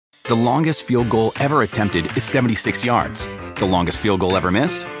The longest field goal ever attempted is 76 yards. The longest field goal ever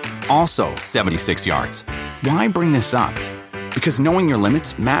missed? Also 76 yards. Why bring this up? Because knowing your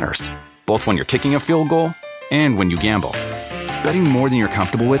limits matters, both when you're kicking a field goal and when you gamble. Betting more than you're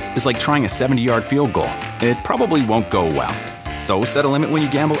comfortable with is like trying a 70-yard field goal. It probably won't go well. So set a limit when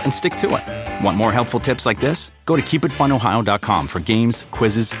you gamble and stick to it. Want more helpful tips like this? Go to keepitfunohio.com for games,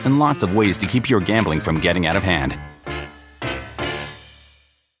 quizzes, and lots of ways to keep your gambling from getting out of hand.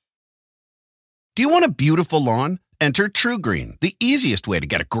 Do you want a beautiful lawn? Enter TruGreen, the easiest way to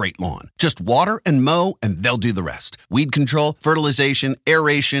get a great lawn. Just water and mow, and they'll do the rest. Weed control, fertilization,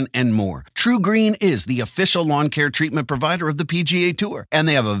 aeration, and more. TruGreen is the official lawn care treatment provider of the PGA Tour, and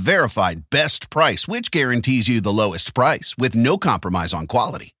they have a verified best price, which guarantees you the lowest price with no compromise on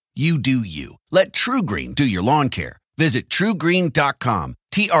quality. You do you. Let TruGreen do your lawn care. Visit TruGreen.com,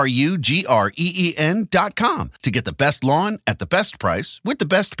 TruGreen.com, to get the best lawn at the best price with the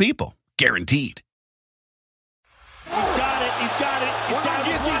best people. Guaranteed. He's got it. He's got it. He's got it.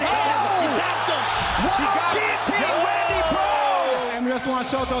 He's guillotine, Randy Brown. And we just want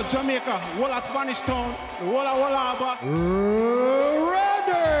to shout out Jamaica, Walla Spanish Town, Walla Walla.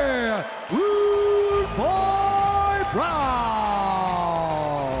 Randy Rude Boy Brown.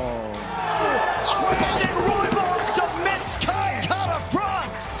 And Roybal submits Calcutta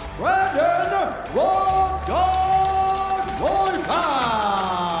France. Brandon Road Dog Boy Brown.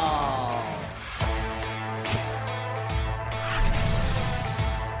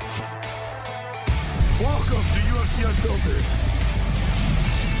 Welcome to UFC Unfiltered.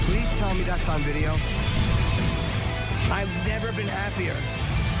 Please tell me that's on video. I've never been happier.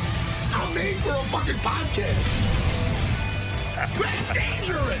 I'm made for a fucking podcast. That's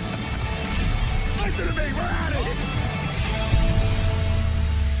dangerous. Listen to me. We're at it.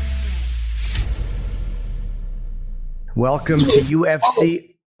 Welcome to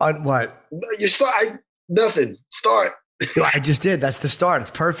UFC on what? You start. Nothing. Start. I just did. That's the start.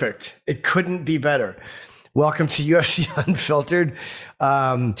 It's perfect. It couldn't be better. Welcome to UFC Unfiltered.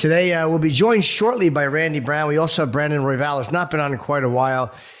 Today we'll be joined shortly by Randy Brown. We also have Brandon Royval. It's not been on in quite a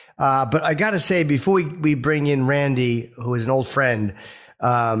while. But I got to say, before we bring in Randy, who is an old friend,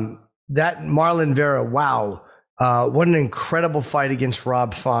 that Marlon Vera, wow. What an incredible fight against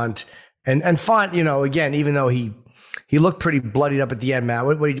Rob Font. And Font, you know, again, even though he looked pretty bloodied up at the end, Matt,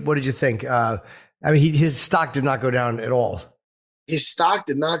 what did you think? I mean, his stock did not go down at all. His stock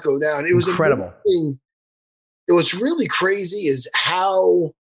did not go down. It was incredible. What's really crazy is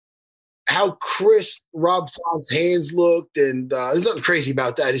how crisp Rob Font's hands looked, and there's nothing crazy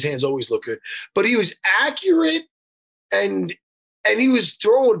about that. His hands always look good, but he was accurate, and he was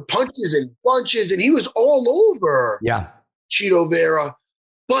throwing punches and bunches, and he was all over. Yeah, Chito Vera.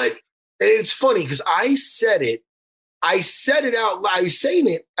 But and it's funny because I said it out loud. I was saying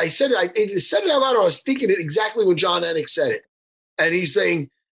it. I said it. I said it out loud. I was thinking it exactly when John Anik said it. And he's saying,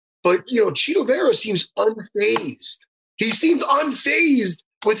 but, you know, Chito Vera seems unfazed. He seemed unfazed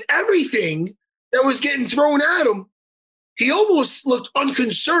with everything that was getting thrown at him. He almost looked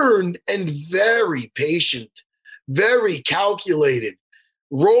unconcerned and very patient, very calculated,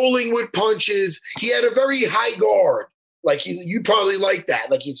 rolling with punches. He had a very high guard. Like you'd probably like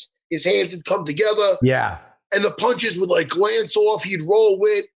that. Like his hands would come together. Yeah. And the punches would like glance off. He'd roll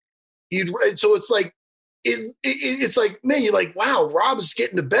with. So it's like it's like, man, you're like, wow, Rob's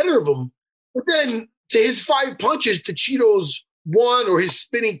getting the better of him. But then to his 5 punches to Chito's 1 or his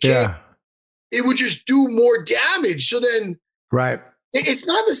spinning kick, it would just do more damage. So then, right, it's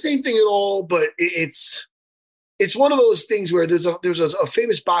not the same thing at all. But it's one of those things where there's a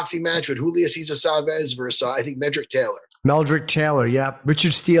famous boxing match with Julio Cesar Chavez versus I think Meldrick Taylor. Meldrick Taylor, yeah.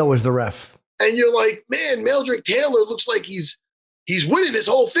 Richard Steele was the ref. And you're like, man, Meldrick Taylor looks like he's winning this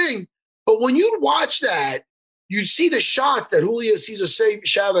whole thing. But when you watch that, you'd see the shots that Julio Cesar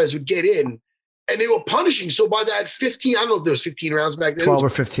Chavez would get in, and they were punishing. So by that 15, I don't know if there was 15 rounds back then. 12 or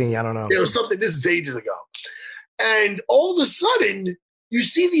 15, I don't know. It was something, this is ages ago. And all of a sudden, you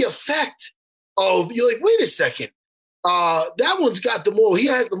see the effect of, you're like, wait a second. That one's got he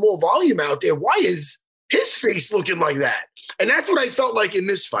has the more volume out there. Why is his face looking like that? And that's what I felt like in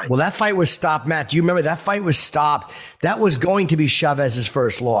this fight. Well, that fight was stopped, Matt. Do you remember that fight was stopped? That was going to be Chavez's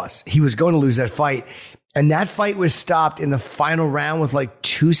first loss. He was going to lose that fight. And that fight was stopped in the final round with like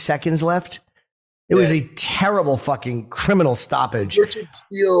 2 seconds left. It was a terrible fucking criminal stoppage. Richard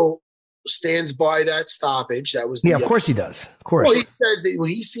Steele stands by that stoppage. That was of course he does. Of course. Well, he says that when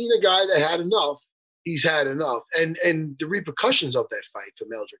he's seen a guy that had enough, he's had enough. And the repercussions of that fight for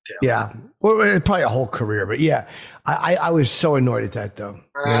Meldrick Taylor. Yeah. Well, probably a whole career, but yeah. I was so annoyed at that though.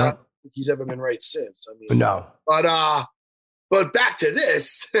 I don't think he's ever been right since. I mean, no. But But back to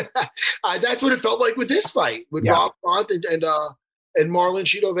this, that's what it felt like with this fight with Rob Font and Marlon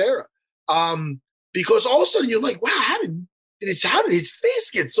Chito Vera. Because all of a sudden you're like, wow, how did his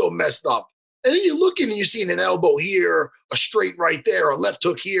face get so messed up? And then you're looking and you're seeing an elbow here, a straight right there, a left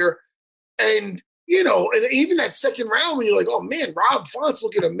hook here. And, and even that second round when you're like, oh man, Rob Font's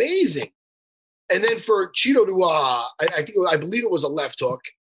looking amazing. And then for Chito to, I believe it was a left hook.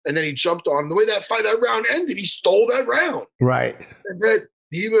 And then he jumped on. The way that round ended, he stole that round. Right. And then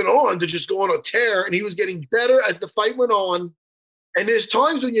he went on to just go on a tear, and he was getting better as the fight went on. And there's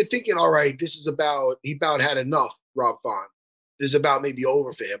times when you're thinking, all right, he about had enough, Rob Font. This is about maybe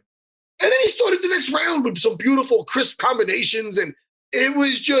over for him. And then he started the next round with some beautiful, crisp combinations. And it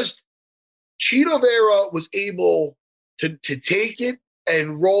was just, Chito Vera was able to take it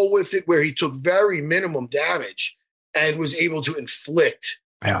and roll with it where he took very minimum damage and was able to inflict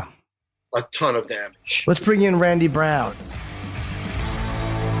a ton of damage. Let's bring in Randy Brown.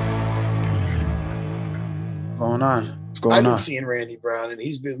 What's going on? I've been seeing Randy Brown, and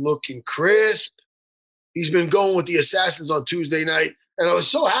he's been looking crisp. He's been going with the Assassins on Tuesday night, and I was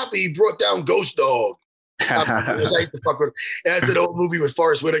so happy he brought down Ghost Dog. I used to fuck with him. That's an old movie with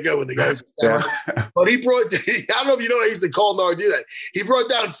Forrest Whitaker when the guy was But he brought, I don't know if you know, I used to call Nardu that. He brought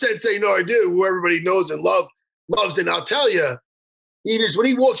down Sensei Nardu, who everybody knows and loves. And I'll tell you, when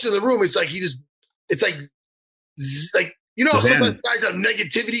he walks in the room, it's like sometimes guys have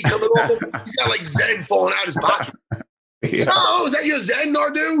negativity coming off him. He's got like Zen falling out his pocket. Oh, is that your Zen,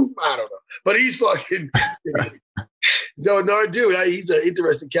 Nardu? I don't know. But he's fucking so Nardu, he's an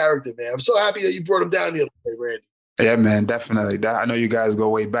interesting character, man. I'm so happy that you brought him down the other day, Randy. Yeah, man, definitely. I know you guys go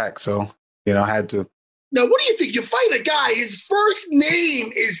way back, so I had to. Now, what do you think? You fight a guy, his first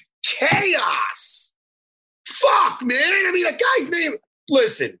name is Chaos. Fuck, man. I mean, a guy's name.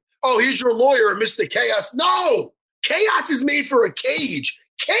 Listen. Oh, here's your lawyer, Mr. Chaos. No. Chaos is made for a cage.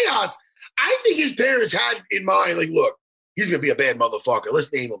 Chaos, I think his parents had in mind, like, look, he's going to be a bad motherfucker.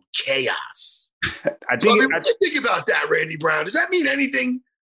 Let's name him Chaos. What do you think about that, Randy Brown? Does that mean anything?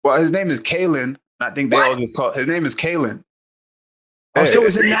 Well, his name is Kalen. I think they all just call his name is Kalen. Oh, so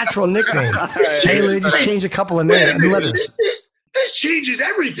it's a natural nickname. Kalen, just change a couple of names and letters. This changes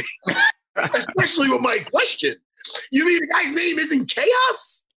everything. Especially with my question. You mean the guy's name isn't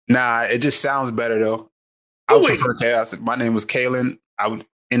Chaos? Nah, it just sounds better though. I would prefer Chaos. If my name was Kalen, I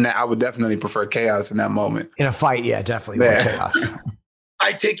would definitely prefer Chaos in that moment. In a fight, yeah, definitely. Yeah. Chaos.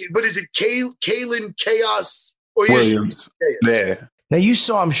 I take it, but is it Kalen Chaos or Williams? Yeah. Now you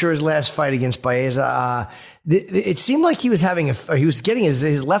saw, I'm sure, his last fight against Baeza. It seemed like he was getting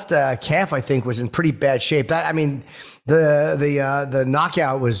his left calf, I think, was in pretty bad shape. The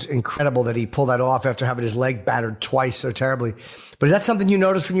knockout was incredible that he pulled that off after having his leg battered twice so terribly. But is that something you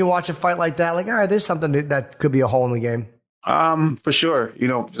notice when you watch a fight like that? Like, all right, there's something that could be a hole in the game. For sure.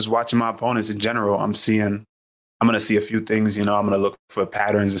 Just watching my opponents in general, I'm going to see a few things. I'm going to look for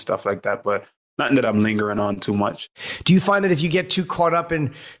patterns and stuff like that, but nothing that I'm lingering on too much. Do you find that if you get too caught up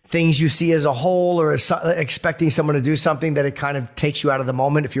in things you see as a whole or expecting someone to do something, that it kind of takes you out of the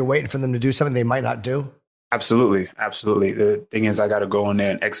moment if you're waiting for them to do something they might not do? Absolutely. Absolutely. The thing is, I got to go in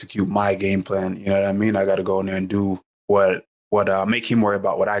there and execute my game plan. You know what I mean? I got to go in there and do what make him worry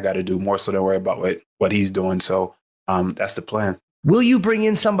about what I got to do more so than worry about what he's doing. So that's the plan. Will you bring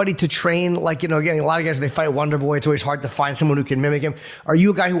in somebody to train? Like, again, a lot of guys, they fight Wonder Boy. It's always hard to find someone who can mimic him. Are you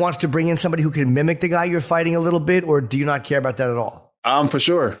a guy who wants to bring in somebody who can mimic the guy you're fighting a little bit, or do you not care about that at all? For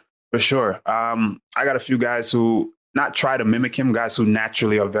sure. I got a few guys who not try to mimic him, guys who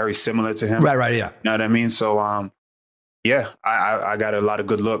naturally are very similar to him. Right, yeah. You know what I mean? So, I got a lot of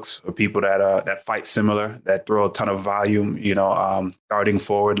good looks for people that fight similar, that throw a ton of volume, darting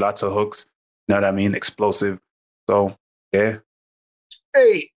forward, lots of hooks. You know what I mean? Explosive. So, yeah.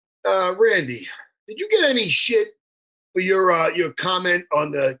 Hey, Randy, did you get any shit for your comment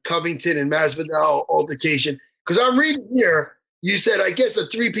on the Covington and Masvidal altercation? Because I'm reading here, you said, I guess a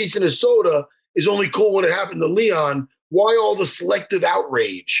 3-piece in a soda is only cool when it happened to Leon. Why all the selective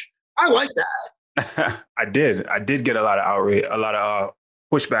outrage? I like that. I did get a lot of outrage, a lot of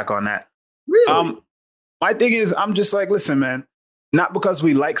pushback on that. Really? My thing is, I'm just like, listen, man, not because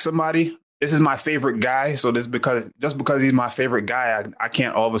we like somebody. This is my favorite guy. So just because he's my favorite guy, I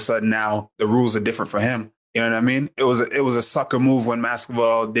can't all of a sudden now the rules are different for him. You know what I mean? It was a sucker move when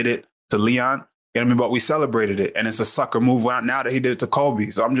Masvidal did it to Leon. You know what I mean? But we celebrated it. And it's a sucker move now that he did it to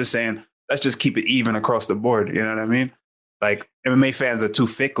Colby. So I'm just saying, let's just keep it even across the board. You know what I mean? Like, MMA fans are too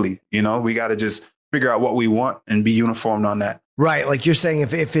fickly. We got to just figure out what we want and be uniformed on that. Right, like you're saying,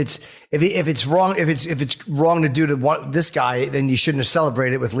 if it's wrong to do to this guy, then you shouldn't have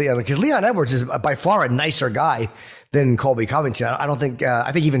celebrated with Leon, because Leon Edwards is by far a nicer guy than Colby Covington. I don't think,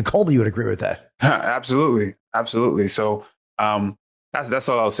 I think even Colby would agree with that. Absolutely. Absolutely. So that's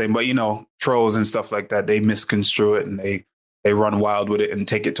all I was saying. But, you know, trolls and stuff like that, they misconstrue it and they run wild with it and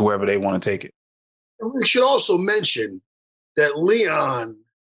take it to wherever they want to take it. We should also mention that Leon,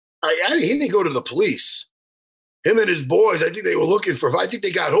 he didn't go to the police. Him and his boys, I think they were looking for, I think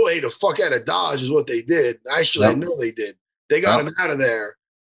they got Jorge the fuck out of Dodge is what they did. Actually, I know they did. They got him out of there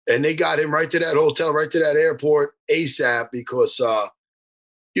and they got him right to that hotel, right to that airport ASAP because,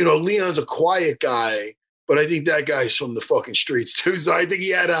 you know, Leon's a quiet guy, but I think that guy's from the fucking streets too. So I think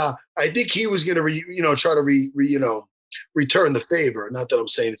he had, I think he was going to, try to return the favor. Not that I'm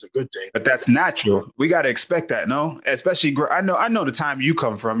saying it's a good thing, but that's natural. We got to expect that, no? Especially, I know the time you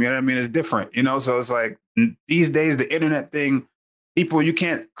come from. You know what I mean? It's different, you know. So it's like these days, the internet thing, people, you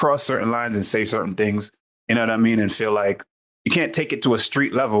can't cross certain lines and say certain things. You know what I mean? And feel like you can't take it to a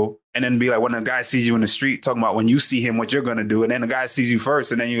street level and then be like, when a guy sees you in the street, talking about when you see him, what you're going to do, and then the guy sees you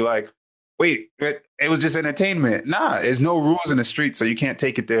first, and then you're like, wait, it was just entertainment. Nah, there's no rules in the street, so you can't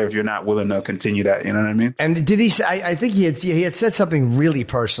take it there if you're not willing to continue that. You know what I mean? And did he say, I think he had said something really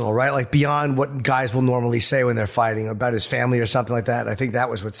personal, right? Like beyond what guys will normally say when they're fighting about his family or something like that. I think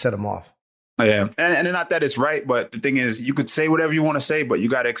that was what set him off. Yeah. And not that it's right, but the thing is, you could say whatever you want to say, but you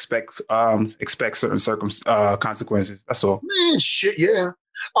got to expect certain consequences. That's all. Man, shit, yeah.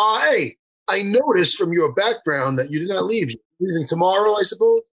 Hey, I noticed from your background that you did not leave. You're leaving tomorrow, I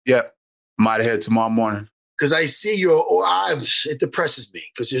suppose? Yeah. I'm out of here tomorrow morning. Because I see it depresses me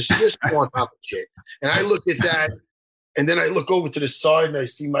because you're just on top of shit. And I look at that, and then I look over to the side and I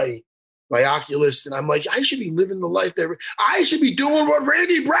see my Oculus, and I'm like, I should be living the life that I should be doing what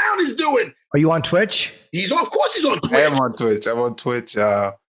Randy Brown is doing. Are you on Twitch? Of course he's on Twitch. I am on Twitch. I'm on Twitch,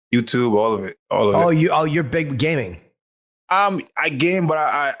 YouTube, all of it. You're big gaming. I game, but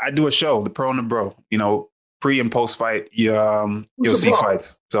I do a show, The Pro and the Bro. You know, pre and post fight, you'll see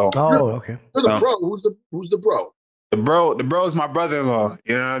fights. So, okay. You're the pro. Who's the bro? The bro is my brother-in-law.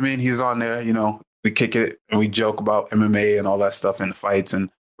 You know what I mean? He's on there. You know, we kick it and we joke about MMA and all that stuff in the fights and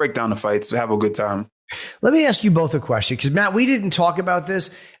break down the fights. Have a good time. Let me ask you both a question because Matt, we didn't talk about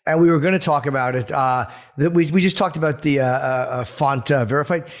this, and we were going to talk about it. We just talked about the font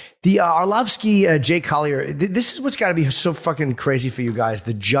verified. The Arlovsky Jay Collier. This is what's got to be so fucking crazy for you guys.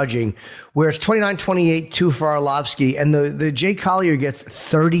 The judging, where it's 29-28-2 for Arlovsky, and the Jay Collier gets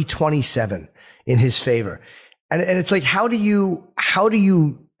 30-27 in his favor, and it's like, how do you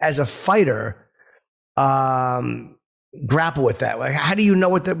as a fighter, grapple with that? Like, how do you know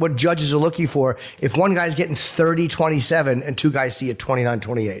what judges are looking for if one guy's getting 30-27 and two guys see it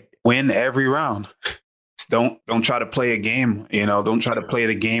 29-28? Win every round. Don't try to play a game. You know, don't try to play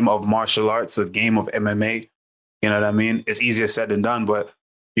the game of martial arts, a game of MMA. You know what I mean? It's easier said than done, but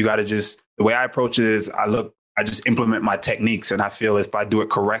you got to the way I approach it is I just implement my techniques, and I feel if I do it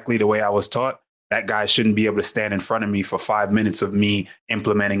correctly the way I was taught, that guy shouldn't be able to stand in front of me for 5 minutes of me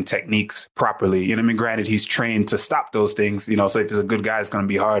implementing techniques properly. You know what I mean? Granted, he's trained to stop those things. You know, so if he's a good guy, it's going to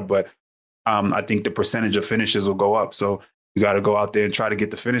be hard. But I think the percentage of finishes will go up. So you got to go out there and try to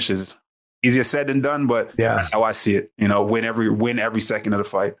get the finishes. Easier said than done, but that's how I see it. You know, win every second of the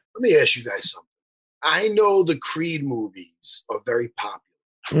fight. Let me ask you guys something. I know the Creed movies are very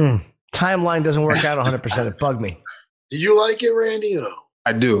popular. Timeline doesn't work out 100%. It bugged me. Do you like it, Randy, or no?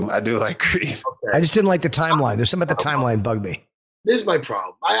 I do like Creed. Okay. I just didn't like the timeline. There's something about the timeline bugged me. This is my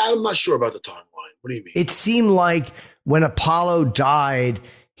problem. I'm not sure about the timeline. What do you mean? It seemed like when Apollo died,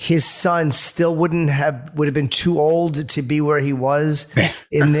 his son still would have been too old to be where he was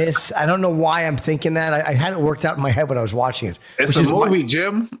in this. I don't know why I'm thinking that. I had it worked out in my head when I was watching it. It's a movie,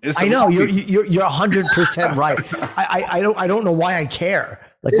 Jim. I know you're 100% right. I don't know why I care.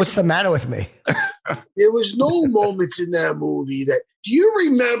 Like, what's the matter with me? There was no moments in that movie that. Do you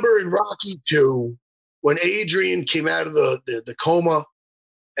remember in Rocky 2 when Adrian came out of the coma,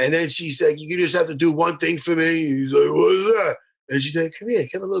 and then she said, "You just have to do one thing for me." He's like, "What is that?" And she said, "Come here,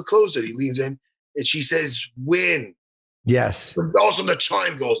 come a little closer." He leans in, and she says, "Win." Yes. And also the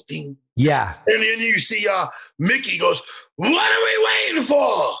chime goes ding. Yeah. And then you see Mickey goes, "What are we waiting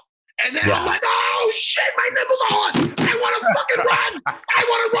for?" And then I'm like, "Oh shit, my nipples are hot. I want to fucking run. I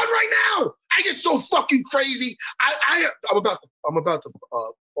want to run right now." I get so fucking crazy. I'm about to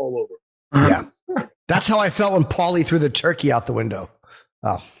fall over. Yeah. That's how I felt when Paulie threw the turkey out the window.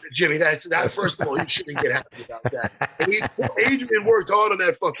 Oh, Jimmy, that first of all, you shouldn't get happy about that. Adrian worked hard on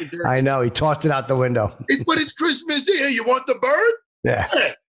that fucking turkey. I know. He tossed it out the window. But it's Christmas here. You want the bird? Yeah.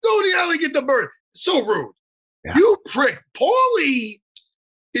 Go to hell and get the bird. So rude. Yeah. You prick. Paulie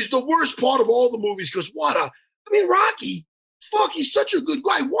is the worst part of all the movies because Rocky, fuck, he's such a good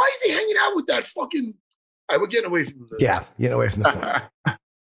guy. Why is he hanging out with that fucking, We're getting away from the Yeah, get away from the point.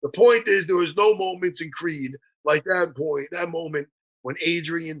 The point is there was no moments in Creed like that moment when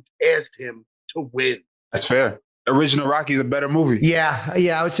Adrian asked him to win. That's fair. Original Rocky's a better movie. Yeah.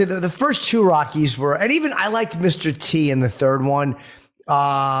 I would say the first two Rockies were, and even I liked Mr. T in the third one.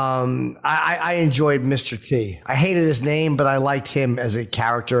 I enjoyed Mr. T. I hated his name, but I liked him as a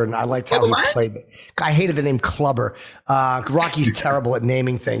character, and I liked how he played. I hated the name Clubber. Rocky's terrible at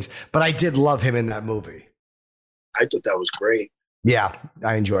naming things, but I did love him in that movie. I thought that was great. Yeah,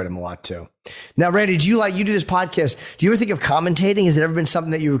 I enjoyed him a lot too. Now, Randy, you do this podcast? Do you ever think of commentating? Has it ever been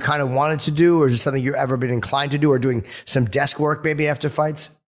something that you kind of wanted to do, or is it something you've ever been inclined to do, or doing some desk work maybe after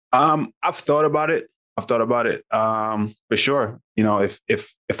fights? I've thought about it. For sure. You know,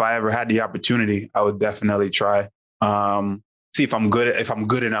 if I ever had the opportunity, I would definitely try. See if I'm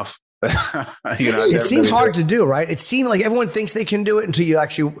good enough. It seems hard to do, right? It seems like everyone thinks they can do it until you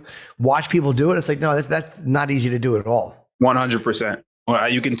actually watch people do it. It's like, no, that's not easy to do at all. 100%. Well,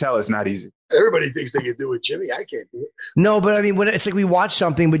 you can tell it's not easy. Everybody thinks they can do it, Jimmy. I can't do it. No, but I mean, when it's like we watch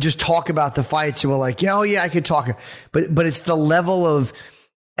something, we just talk about the fights, and we're like, yeah, I could talk. But it's the level of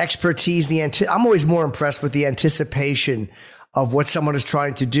expertise. I'm always more impressed with the anticipation of what someone is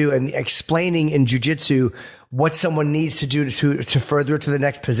trying to do and explaining in jiu-jitsu what someone needs to do to further it to the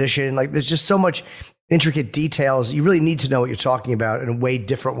next position. Like, there's just so much intricate details. You really need to know what you're talking about in a way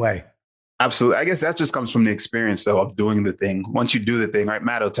different way. Absolutely. I guess that just comes from the experience, though, of doing the thing. Once you do the thing, right?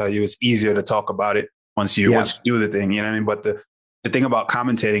 Matt will tell you it's easier to talk about it once you do the thing. You know what I mean? But the thing about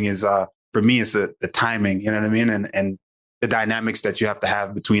commentating is, for me, it's the timing. You know what I mean? And the dynamics that you have to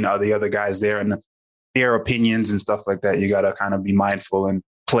have between the other guys there and their opinions and stuff like that. You got to kind of be mindful and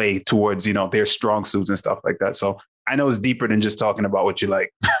play towards, their strong suits and stuff like that. So I know it's deeper than just talking about what you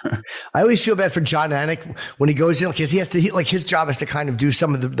like. I always feel bad for Jon Anik when he goes in, because he has to, his job is to kind of do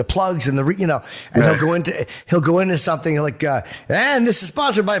some of the plugs and and he'll go into something like, and this is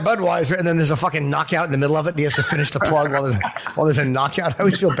sponsored by Budweiser. And then there's a fucking knockout in the middle of it. And he has to finish the plug while there's a knockout. I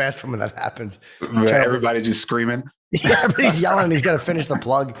always feel bad for him when that happens. Everybody just screaming. Yeah, everybody's yelling and he's got to finish the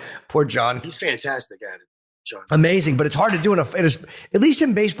plug. Poor John. He's fantastic at it, John. Amazing, but it's hard to do at least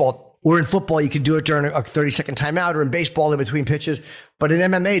in baseball. Or in football, you can do it during a 30-second timeout, or in baseball in between pitches. But in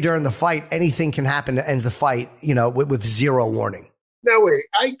MMA, during the fight, anything can happen that ends the fight, with zero warning. Now, wait,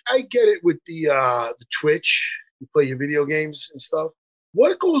 I get it with the Twitch. You play your video games and stuff.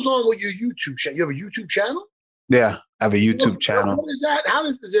 What goes on with your YouTube channel? You have a YouTube channel? Yeah, I have a YouTube channel. What is that?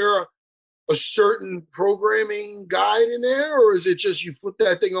 Is there a certain programming guide in there, or is it just you put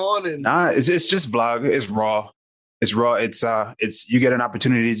that thing on and? Nah, it's just blog. It's raw. It's raw. It's you get an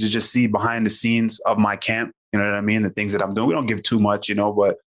opportunity to just see behind the scenes of my camp. You know what I mean? The things that I'm doing. We don't give too much,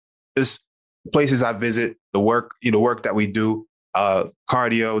 but just the places I visit, the work that we do,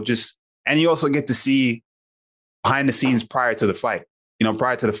 cardio, and you also get to see behind the scenes prior to the fight.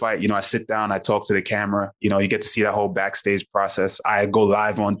 Prior to the fight, I sit down, I talk to the camera. You get to see that whole backstage process. I go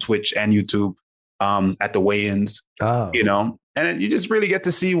live on Twitch and YouTube at the weigh-ins. Oh. And you just really get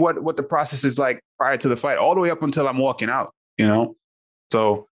to see what the process is like prior to the fight, all the way up until I'm walking out,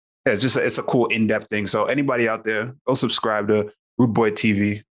 So it's a cool in-depth thing. So anybody out there, go subscribe to Rude Boy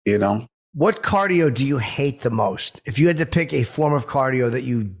TV, What cardio do you hate the most? If you had to pick a form of cardio that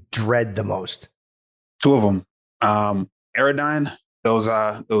you dread the most? Two of them. Aerodyne, those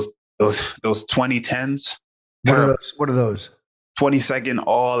 2010s. What are those? 20-second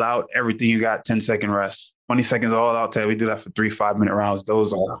all out, everything you got, 10-second rest. 20 seconds all out. We do that for 3-5 minute rounds.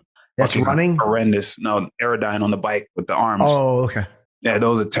 Those are that's running horrendous. No, Aerodyne on the bike with the arms. Oh, okay. Yeah,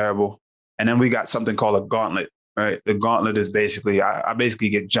 those are terrible. And then we got something called a gauntlet. Right, the gauntlet is basically I basically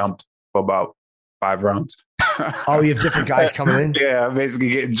get jumped for about 5 rounds. Oh, you have different guys coming in. Yeah, I'm basically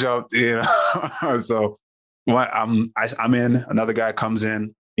getting jumped. So I'm in. Another guy comes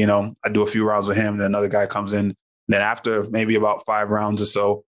in. I do a few rounds with him. Then another guy comes in. Then after maybe about 5 rounds or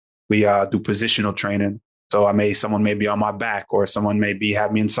so, we do positional training. So someone may be on my back, or someone may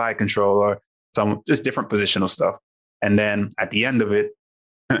have me in side control, or some just different positional stuff. And then at the end of it,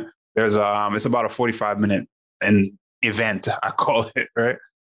 there's it's about a 45-minute event, I call it, right?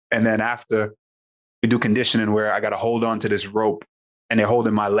 And then after, we do conditioning where I got to hold on to this rope, and they're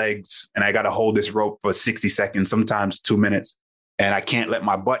holding my legs, and I got to hold this rope for 60 seconds, sometimes 2 minutes. And I can't let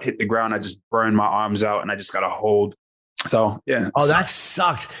my butt hit the ground. I just burn my arms out, and I just got to hold. So, yeah. Oh, that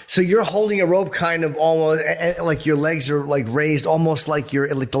sucks. So you're holding a rope kind of almost like your legs are like raised, almost like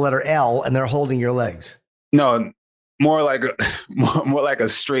you're like the letter L, and they're holding your legs. No, more like a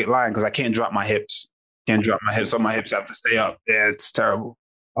straight line, because I can't drop my hips. So my hips have to stay up. Yeah, it's terrible.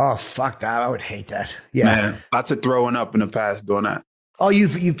 Oh, fuck that. I would hate that. Yeah. Man, lots of throwing up in the past doing that. Oh, you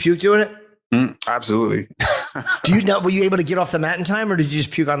puked doing it? Absolutely. Were you able to get off the mat in time, or did you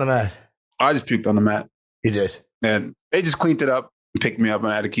just puke on the mat? I just puked on the mat. You did. And they just cleaned it up and picked me up,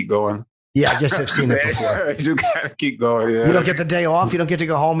 and I had to keep going. Yeah, I guess I've seen it before. You just gotta keep going. Yeah. You don't get the day off? You don't get to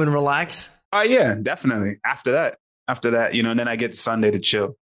go home and relax? Yeah, definitely. After that, and then I get Sunday to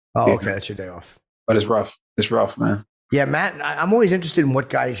chill. Oh, okay. That's your day off. But it's rough. It's rough, man. Yeah, Matt, I'm always interested in what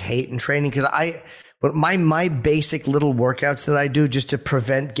guys hate in training because my basic little workouts that I do just to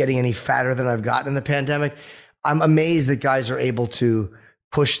prevent getting any fatter than I've gotten in the pandemic, I'm amazed that guys are able to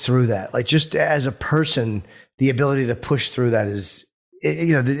push through that. Like just as a person, the ability to push through that is,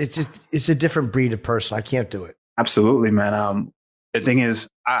 it's a different breed of person. I can't do it. Absolutely, man. The thing is,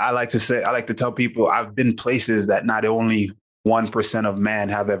 I like to tell people I've been places that not only 1% of man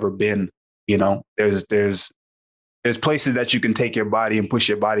have ever been. There's places that you can take your body and push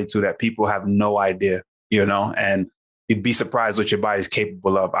your body to that people have no idea, and you'd be surprised what your body's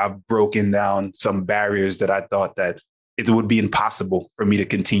capable of. I've broken down some barriers that I thought that it would be impossible for me to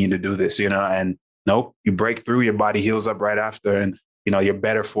continue to do this, and nope, you break through, your body heals up right after, and you're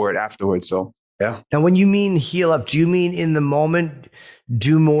better for it afterwards. So, yeah. Now, when you mean heal up, do you mean in the moment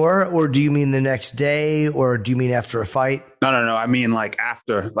do more, or do you mean the next day, or do you mean after a fight? No. I mean, like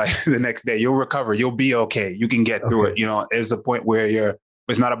after, like the next day, you'll recover. You'll be okay. You can get through it. There's a point where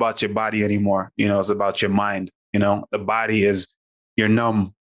it's not about your body anymore. It's about your mind. The body you're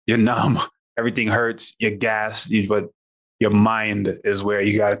numb. Everything hurts. You're gassed. But your mind is where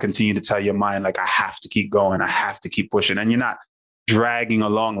you got to continue to tell your mind, like, I have to keep going. I have to keep pushing. And you're not dragging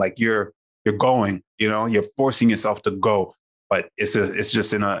along. Like you're going, you're forcing yourself to go. But it's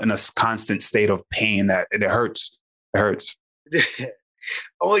just in a constant state of pain that it hurts. It hurts.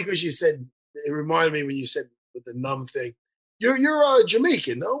 Only because you said, it reminded me when you said with the numb thing. You're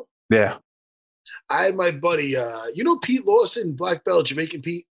Jamaican, no? Yeah. I had my buddy, Pete Lawson, black belt, Jamaican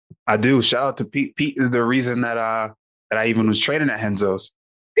Pete? I do. Shout out to Pete. Pete is the reason that I even was training at Henzo's.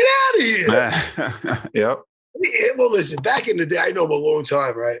 Get out of here. Yep. Well, listen, back in the day, I know him a long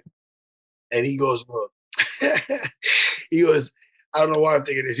time, right? And he goes, look, he goes, I don't know why I'm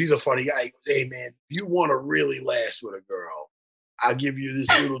thinking this. He's a funny guy. He goes, hey, man, if you want to really last with a girl, I'll give you this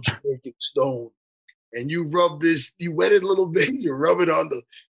little Jamaican stone. And you rub this, you wet it a little bit, you rub it on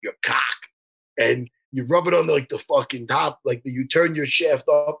your cock, and you rub it on the fucking top, you turn your shaft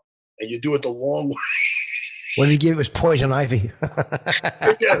up, and you do it the long way. What did he give? It was poison ivy.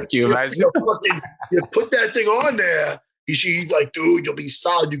 Can you imagine? You put that thing on there. He's like, dude, you'll be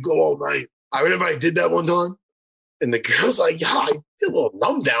solid. You go all night. I remember I did that one time, and the girl's like, yeah, I did a little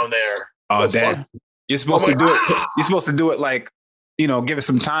numb down there. Oh, damn. Fun. You're supposed to do it. You're supposed to do it give it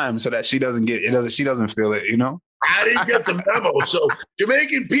some time so that she doesn't feel it, I didn't get the memo. So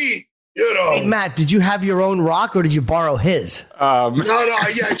Jamaican Pete, Hey, Matt, did you have your own rock or did you borrow his? No.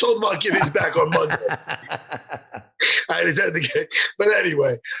 Yeah, I told him I'll give his back on Monday. I just had to get, but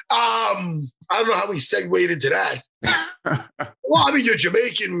anyway, I don't know how we segued into that. Well, I mean, you're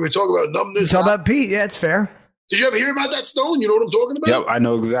Jamaican. We were talking about numbness. Talk about Pete. Yeah, it's fair. Did you ever hear about that stone? You know what I'm talking about? Yep, I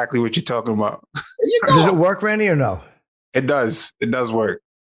know exactly what you're talking about. There you go. Does it work, Randy, or no? It does. It does work.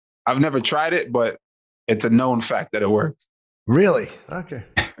 I've never tried it, but it's a known fact that it works. Really? Okay.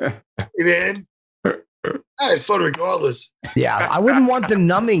 Hey, man. I had fun regardless. Yeah, I wouldn't want the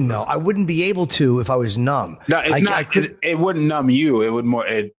numbing, though. I wouldn't be able to if I was numb. No, it's not. It wouldn't numb you. It would more.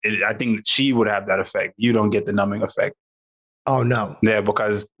 I think she would have that effect. You don't get the numbing effect. Oh, no. Yeah,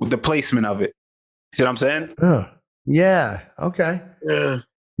 because the placement of it. See what I'm saying? Yeah. Okay. Yeah.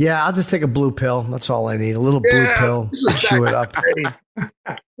 Yeah, I'll just take a blue pill. That's all I need. A little blue pill. Chew it up. This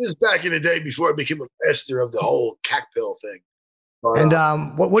was back in the day before I became a master of the whole cack pill thing. And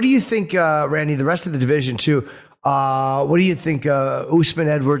what do you think, Randy, the rest of the division too? What do you think Usman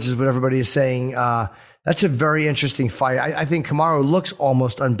Edwards is what everybody is saying? That's a very interesting fight. I think Kamaru looks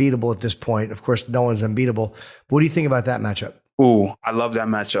almost unbeatable at this point. Of course, no one's unbeatable. But what do you think about that matchup? Ooh, I love that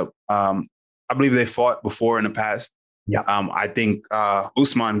matchup. I believe they fought before in the past. Yeah. I think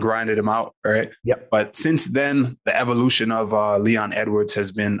Usman grinded him out, right? Yep. But since then, the evolution of Leon Edwards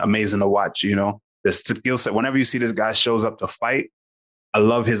has been amazing to watch. The skill set. Whenever you see this guy shows up to fight, I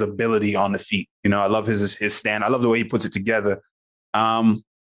love his ability on the feet. I love his stand. I love the way he puts it together. But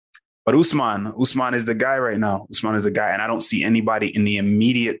Usman is the guy right now. Usman is the guy, and I don't see anybody in the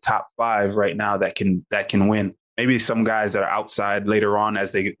immediate top 5 right now that can win. Maybe some guys that are outside later on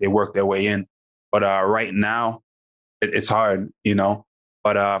as they work their way in. But right now, it's hard,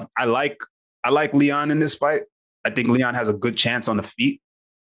 But I like Leon in this fight. I think Leon has a good chance on the feet.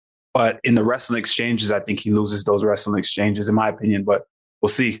 But in the wrestling exchanges, I think he loses those wrestling exchanges, in my opinion. But we'll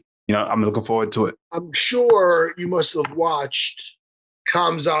see. I'm looking forward to it. I'm sure you must have watched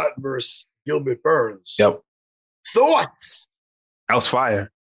Khamzat versus Gilbert Burns. Yep. Thoughts? That was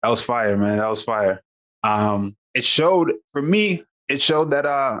fire. That was fire, man. That was fire. It showed for me. It showed that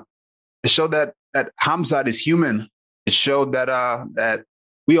that Khamzat is human. It showed that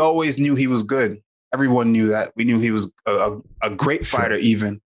we always knew he was good. Everyone knew that. We knew he was a great fighter,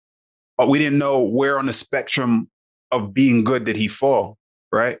 even, but we didn't know where on the spectrum of being good did he fall.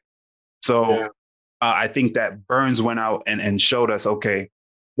 Right. So I think that Burns went out and showed us, okay,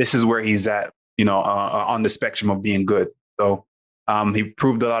 this is where he's at. On the spectrum of being good. So he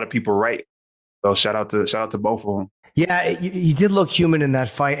proved a lot of people right. So shout out to both of them. Yeah, he did look human in that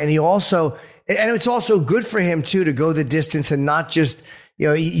fight, and it's also good for him too to go the distance and not just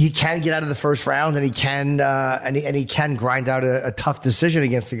he can get out of the first round, and he can grind out a tough decision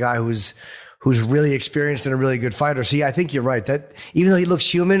against a guy who's really experienced and a really good fighter. So I think you're right that even though he looks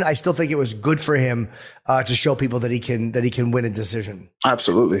human, I still think it was good for him to show people that he can win a decision.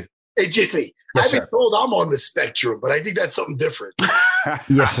 Absolutely. Hey, Jimmy, yes, I've been told I'm on the spectrum, but I think that's something different.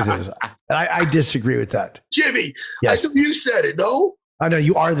 Yes, it is. I disagree with that. Jimmy, yes. I think you said it, no? I know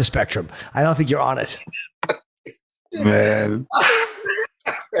you are the spectrum. I don't think you're on it. Man.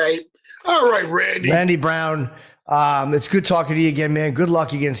 All right, Randy. Randy Brown, it's good talking to you again, man. Good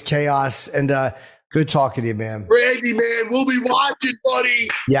luck against Chaos, and good talking to you, man. Randy, man, we'll be watching, buddy.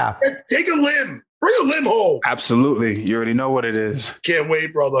 Yeah. Let's take a limb. Bring a limb home. Absolutely. You already know what it is. Can't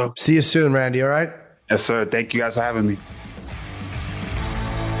wait, brother. See you soon, Randy, all right? Yes, sir. Thank you guys for having me.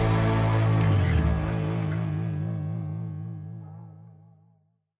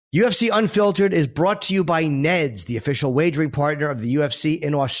 UFC Unfiltered is brought to you by Neds, the official wagering partner of the UFC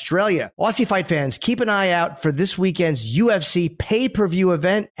in Australia. Aussie fight fans, keep an eye out for this weekend's UFC pay-per-view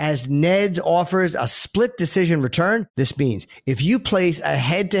event as Neds offers a split decision return. This means if you place a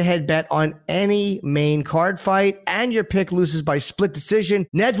head-to-head bet on any main card fight and your pick loses by split decision,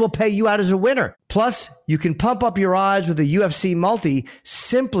 Neds will pay you out as a winner. Plus, you can pump up your odds with a UFC multi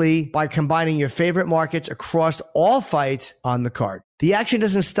simply by combining your favorite markets across all fights on the card. The action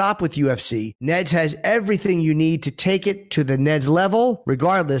doesn't stop with UFC. Neds has everything you need to take it to the Neds level,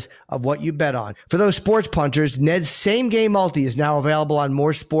 regardless of what you bet on. For those sports punters, Neds Same Game Multi is now available on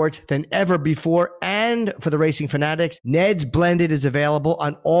more sports than ever before. And for the racing fanatics, Neds Blended is available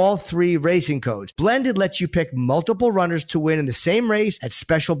on all 3 racing codes. Blended lets you pick multiple runners to win in the same race at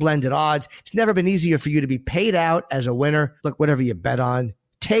special blended odds. It's never been easier for you to be paid out as a winner. Look, whatever you bet on,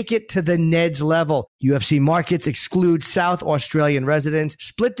 take it to the Neds level. UFC markets exclude South Australian residents.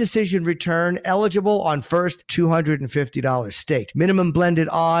 Split decision return eligible on first $250 staked. Minimum blended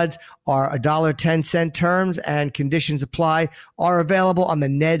odds are $1.10 terms and conditions apply. Are available on the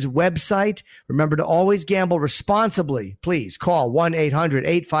Neds website. Remember to always gamble responsibly. Please call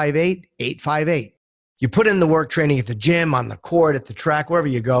 1-800-858-858. You put in the work training at the gym, on the court, at the track, wherever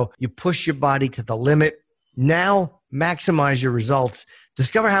you go. You push your body to the limit. Now maximize your results.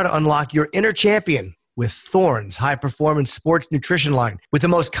 Discover how to unlock your inner champion with Thorne's high-performance sports nutrition line. With the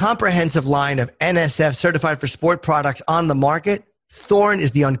most comprehensive line of NSF certified for sport products on the market, Thorne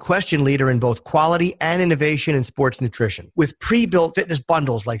is the unquestioned leader in both quality and innovation in sports nutrition. With pre-built fitness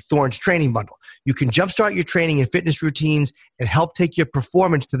bundles like Thorne's Training Bundle, you can jumpstart your training and fitness routines and help take your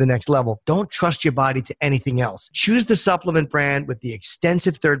performance to the next level. Don't trust your body to anything else. Choose the supplement brand with the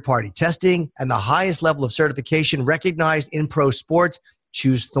extensive third-party testing and the highest level of certification recognized in pro sports.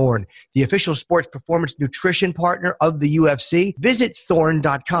 Choose Thorne, the official sports performance nutrition partner of the UFC. Visit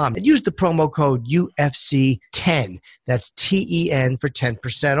thorne.com and use the promo code UFC10. That's TEN for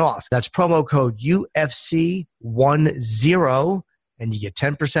 10% off. That's promo code UFC10 and you get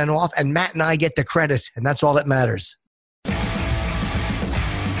 10% off. And Matt and I get the credit, and that's all that matters.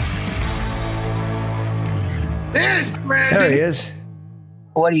 There's Brandon. There he is.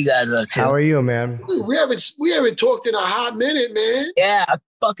 What are you guys up to? How are you, man? We haven't talked in a hot minute, man. Yeah, I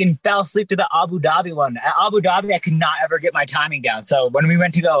fucking fell asleep to the Abu Dhabi one. At Abu Dhabi, I could not ever get my timing down. So when we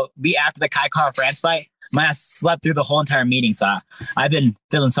went to go be after the Kai Kara France fight, my ass slept through the whole entire meeting. So I've been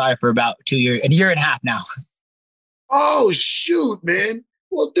feeling sorry for about a year and a half now. Oh, shoot, man.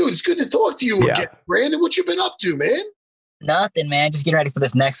 Well, dude, it's good to talk to you again. Brandon, what you been up to, man? Nothing, man. Just getting ready for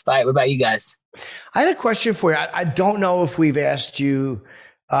this next fight. What about you guys? I had a question for you. I don't know if we've asked you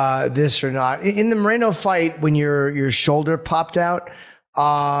this or not. In the Moreno fight, when your shoulder popped out,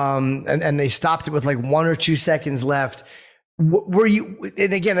 and they stopped it with like 1 or 2 seconds left, were you?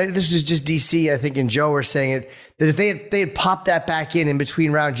 And again, this is just DC. I think, and Joe were saying it that if they had popped that back in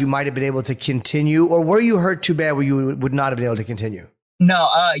between rounds, you might have been able to continue, or were you hurt too bad where you would not have been able to continue? No,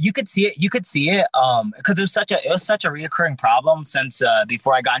 you could see it. You could see it because it was such a reoccurring problem since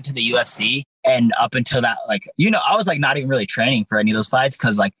before I got into the UFC. And up until that, like, I was like not even really training for any of those fights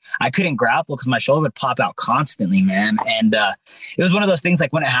because like I couldn't grapple because my shoulder would pop out constantly, man. And it was one of those things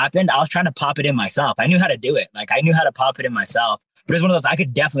like when it happened, I was trying to pop it in myself. I knew how to do it. Like I knew how to pop it in myself. But it was one of those, I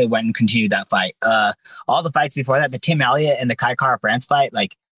could definitely went and continue that fight. All the fights before that, the Tim Elliott and the Kai Kara France fight,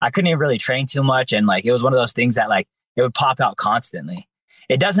 like I couldn't even really train too much. And like, it was one of those things that like, it would pop out constantly.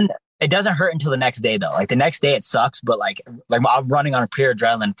 It doesn't hurt until the next day though. Like the next day it sucks, but like I'm running on a pure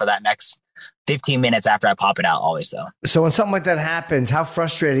adrenaline for that next 15 minutes after I pop it out always though. So when something like that happens, how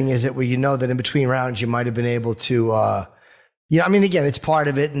frustrating is it when you know that in between rounds you might have been able to, I mean, again, it's part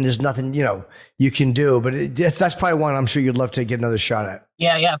of it and there's nothing, you can do, but that's probably one I'm sure you'd love to get another shot at.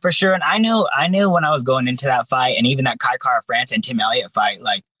 Yeah, for sure. And I knew when I was going into that fight and even that Kai Kara France and Tim Elliott fight,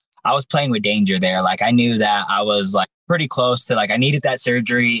 like I was playing with danger there. Like I knew that I was like pretty close to like, I needed that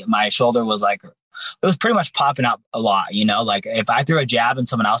surgery. My shoulder was like, it was pretty much popping up a lot, like if I threw a jab and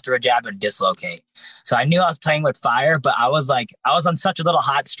someone else threw a jab, it would dislocate. So I knew I was playing with fire, but I was on such a little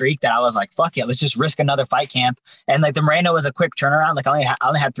hot streak that I was like, fuck it, let's just risk another fight camp. And like the Moreno was a quick turnaround. Like I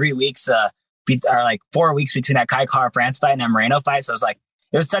only had 3 weeks, or like 4 weeks between that Kai Kara France fight and that Moreno fight. So it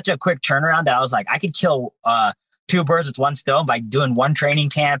was such a quick turnaround that I was like, I could kill two birds with one stone by doing one training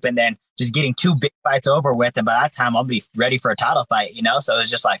camp and then just getting 2 big fights over with. And by that time I'll be ready for a title fight, So it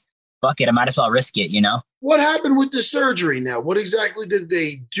was just like, fuck it, I might as well risk it, What happened with the surgery now? What exactly did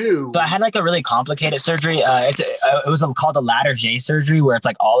they do? So I had like a really complicated surgery. It was called the ladder J surgery where it's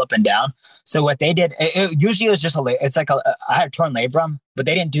like all up and down. So what they did, usually it was just I had a torn labrum, but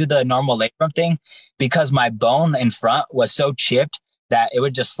they didn't do the normal labrum thing because my bone in front was so chipped that it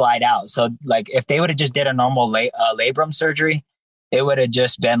would just slide out. So like if they would have just did a normal labrum surgery, it would have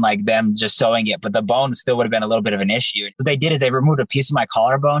just been like them just sewing it, but the bone still would have been a little bit of an issue. What they did is they removed a piece of my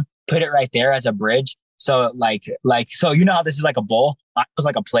collarbone, put it right there as a bridge. So so how this is like a bowl? It was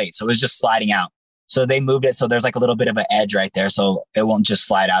like a plate. So it was just sliding out. So they moved it. So there's like a little bit of an edge right there. So it won't just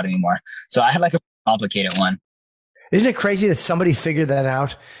slide out anymore. So I had like a complicated one. Isn't it crazy that somebody figured that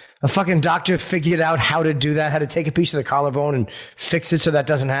out? A fucking doctor figured out how to do that, how to take a piece of the collarbone and fix it so that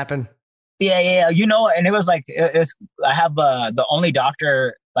doesn't happen. Yeah. And it was like, I have the only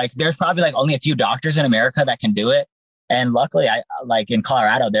doctor, like there's probably like only a few doctors in America that can do it. And luckily I like in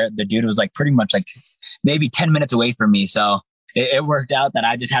Colorado there, the dude was like pretty much like maybe 10 minutes away from me. So it worked out that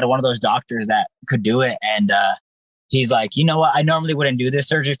I just had one of those doctors that could do it. And he's like, you know what? I normally wouldn't do this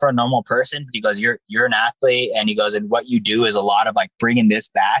surgery for a normal person. But he goes, you're an athlete. And he goes, and what you do is a lot of like bringing this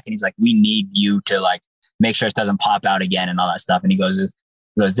back. And he's like, we need you to like make sure it doesn't pop out again and all that stuff. And he goes,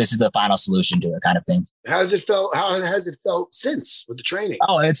 this is the final solution to it kind of thing. How has it felt since with the training?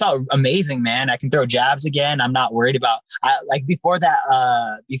 Oh, it felt amazing, man. I can throw jabs again. I'm not worried about, before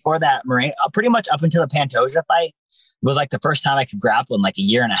that Moreno, pretty much up until the Pantoja fight was like the first time I could grapple in like a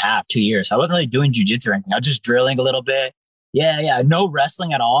year and a half, 2 years. I wasn't really doing jiu-jitsu or anything. I was just drilling a little bit. Yeah. No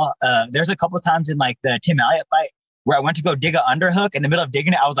wrestling at all. There's a couple of times in like the Tim Elliott fight where I went to go dig an underhook. In the middle of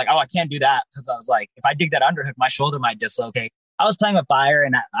digging it, I was like, oh, I can't do that. Because I was like, if I dig that underhook, my shoulder might dislocate. I was playing with fire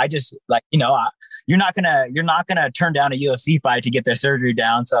and I just like, you're not gonna turn down a UFC fight to get their surgery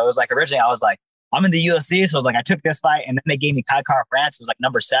down. So I was like, originally I was like, I'm in the UFC. So I was like, I took this fight and then they gave me Kai Kara France, was like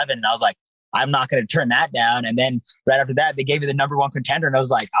number 7. And I was like, I'm not going to turn that down. And then right after that, they gave me the number 1 contender. And I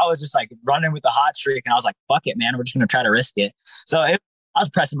was just like running with the hot streak. And I was like, fuck it, man. We're just going to try to risk it. So I was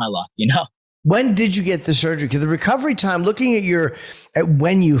pressing my luck, When did you get the surgery? Because the recovery time, looking at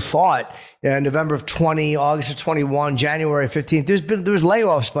when you fought, November of 20, August of 21, January 15th, there was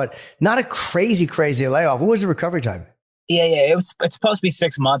layoffs, but not a crazy layoff. What was the recovery time? Yeah. It's supposed to be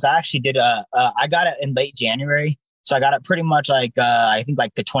 6 months. I actually did I got it in late January. So I got it pretty much like, I think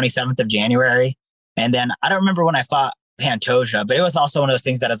like the 27th of January. And then I don't remember when I fought Pantoja, but it was also one of those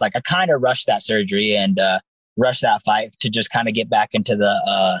things that is like, I kind of rushed that surgery and rushed that fight to just kind of get back into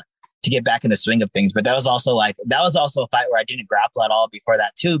to get back in the swing of things. But that was also a fight where I didn't grapple at all before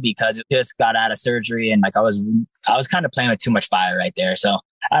that too, because it just got out of surgery and like I was kind of playing with too much fire right there. So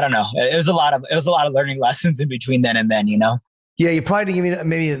I don't know. It was a lot of learning lessons in between then and then, Yeah, you probably didn't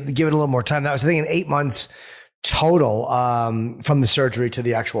maybe give it a little more time. That was, I think, an 8 months total from the surgery to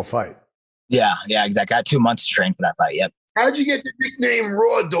the actual fight. Yeah, exactly. I had 2 months to train for that fight. Yep. How'd you get the nickname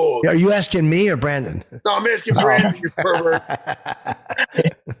Raw Dog? Are you asking me or Brandon? No, I'm asking Brandon, you pervert.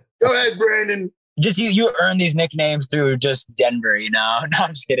 Go ahead, Brandon. Just you earn these nicknames through just Denver, No,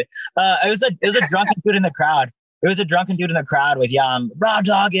 I'm just kidding. It was a drunken dude in the crowd. It was a drunken dude in the crowd was raw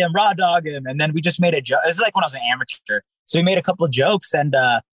dog him. And then we just made a joke. This is like when I was an amateur. So we made a couple of jokes and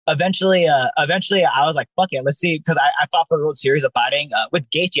eventually I was like, fuck it, let's see. Cause I fought for the World Series of Fighting with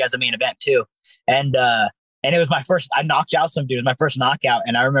Gaethje as the main event too. And it was my first, I knocked out some dude. It was my first knockout.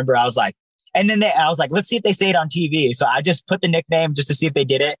 And I remember I was like, And then I was like, let's see if they say it on TV. So I just put the nickname just to see if they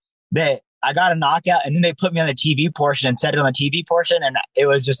did it. I got a knockout, and then they put me on the TV portion and said it on the TV portion. And it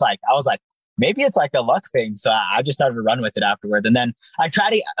was just like, I was like, maybe it's like a luck thing. So I just started to run with it afterwards. And then I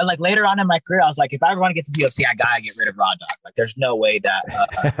tried to, like, later on in my career, I was like, if I ever want to get to the UFC, I got to get rid of Raw Dog. Like, there's no way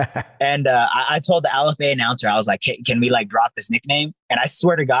that. I told the LFA announcer, I was like, can we like drop this nickname? And I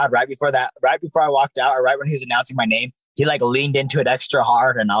swear to God, right before I walked out, or right when he was announcing my name, he like leaned into it extra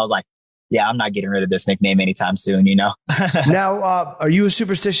hard. And I was like, yeah, I'm not getting rid of this nickname anytime soon, you know? Now, are you a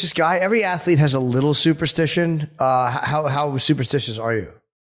superstitious guy? Every athlete has a little superstition. How superstitious are you?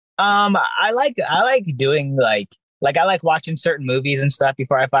 I like doing like I like watching certain movies and stuff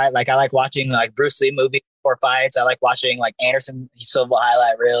before I fight. Like I like watching like Bruce Lee movies before fights. I like watching like Anderson Silva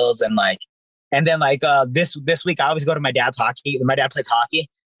highlight reels and then this week I always go to my dad's hockey. My dad plays hockey,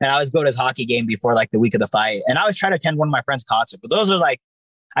 and I always go to his hockey game before like the week of the fight. And I always try to attend one of my friends' concerts. But those are like,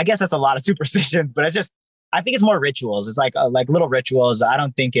 I guess that's a lot of superstitions, but I think it's more rituals. It's like little rituals. I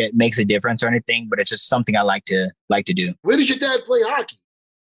don't think it makes a difference or anything, but it's just something I like to do. Where does your dad play hockey?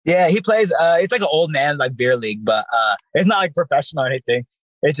 Yeah, he plays. It's like an old man like beer league, but it's not like professional or anything.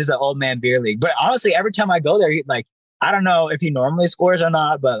 It's just an old man beer league. But honestly, every time I go there, I don't know if he normally scores or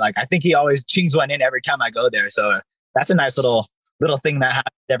not, but like I think he always chings one in every time I go there. So that's a nice little thing that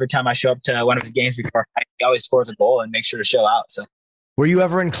happens every time I show up to one of his games before. He always scores a goal and makes sure to show out. So. Were you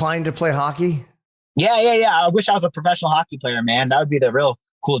ever inclined to play hockey? Yeah. I wish I was a professional hockey player, man. That would be the real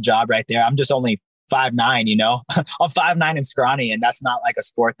cool job right there. I'm just only 5'9", you know. I'm 5'9" and scrawny, and that's not like a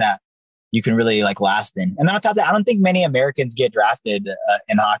sport that you can really like last in. And then on top of that, I don't think many Americans get drafted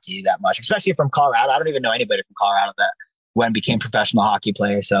in hockey that much, especially from Colorado. I don't even know anybody from Colorado that went and became professional hockey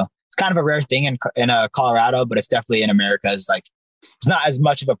players. So it's kind of a rare thing in Colorado, but it's definitely in America. It's not as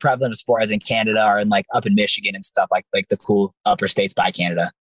much of a prevalent sport as in Canada or in like up in Michigan and stuff like the cool upper states by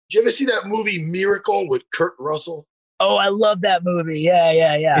Canada. Did you ever see that movie Miracle with Kurt Russell? Oh, I love that movie.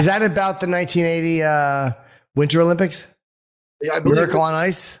 Yeah. Is that about the 1980 Winter Olympics? Yeah, I believe Miracle on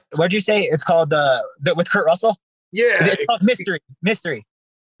Ice? What'd you say? It's called with Kurt Russell? Yeah. It's called Mystery.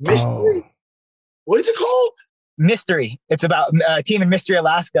 Oh. What is it called? Mystery. It's about a team in Mystery,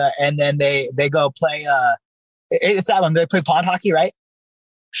 Alaska, and then they go play it's that one. They play pod hockey, right?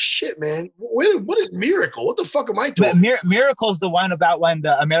 Shit, man. What is Miracle? What the fuck am I doing? Miracle's the one about when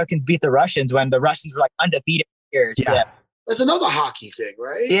the Americans beat the Russians, when the Russians were like undefeated years. Yeah. That's another hockey thing,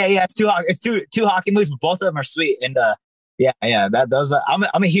 right? Yeah. It's two hockey movies, but both of them are sweet. And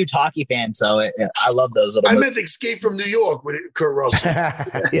I'm a huge hockey fan, so I love those little movies. Meant Escape from New York with Kurt Russell.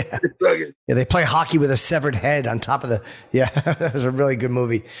 Yeah, they play hockey with a severed head on top of that was a really good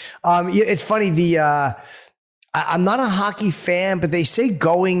movie. It's funny, I'm not a hockey fan, but they say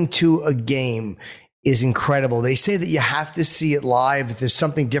going to a game is incredible. They say that you have to see it live. There's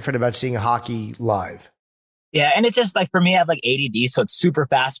something different about seeing hockey live. Yeah, and it's just like, for me, I have like ADD, so it's super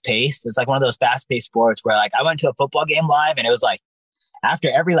fast paced. It's like one of those fast paced sports where like I went to a football game live, and it was like after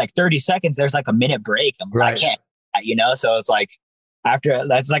every like 30 seconds, there's like a minute break. I can't, you know. So it's like after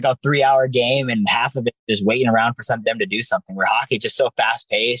that's like a 3-hour game, and half of it just waiting around for them to do something. Where hockey is just so fast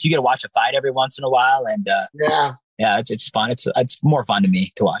paced, you get to watch a fight every once in a while, and it's fun. It's more fun to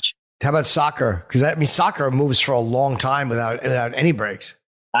me to watch. How about soccer? Because soccer moves for a long time without any breaks.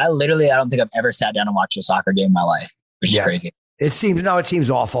 I don't think I've ever sat down and watched a soccer game in my life, which is crazy. It seems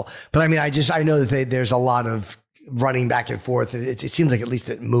awful. But I mean, I know that there's a lot of running back and forth. It seems like at least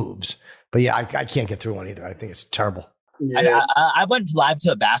it moves. But yeah, I can't get through one either. I think it's terrible. Yeah. I went live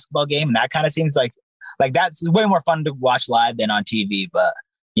to a basketball game, and that kind of seems like that's way more fun to watch live than on TV. But,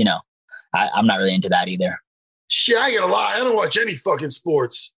 you know, I'm not really into that either. Shit, I ain't gonna lie. I don't watch any fucking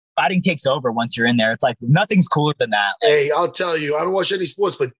sports. Fighting takes over once you're in there. It's like nothing's cooler than that. Hey, I'll tell you, I don't watch any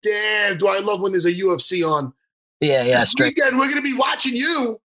sports, but damn, do I love when there's a UFC on. Yeah. This weekend, we're going to be watching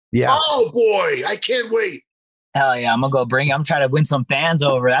you. Yeah. Oh, boy. I can't wait. Hell yeah. I'm going to go I'm trying to win some fans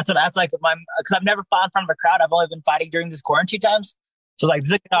over. That's like because I've never fought in front of a crowd. I've only been fighting during this quarantine times. So it's like,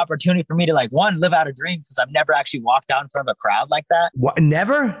 this is an opportunity for me to live out a dream, because I've never actually walked out in front of a crowd like that. What?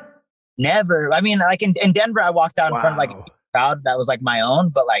 Never? I mean, like in Denver, I walked out in front of like a crowd that was like my own,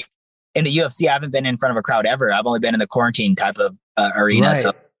 but like in the UFC, I haven't been in front of a crowd ever. I've only been in the quarantine type of arena. Right.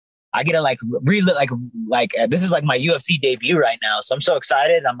 So I get to this is like my UFC debut right now. So I'm so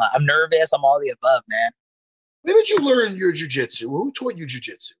excited. I'm nervous. I'm all the above, man. When did you learn your jiu-jitsu? Who taught you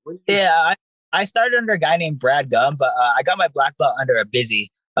jiu-jitsu? Yeah, I started under a guy named Brad Gum, but I got my black belt under a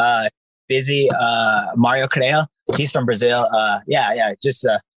busy Mario Correa. He's from Brazil.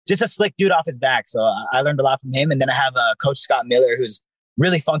 Just a slick dude off his back. So I learned a lot from him. And then I have Coach Scott Miller, who's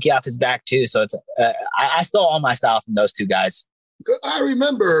really funky off his back too. So it's I stole all my style from those two guys. I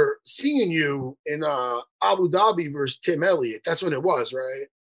remember seeing you in Abu Dhabi versus Tim Elliott. That's when it was, right?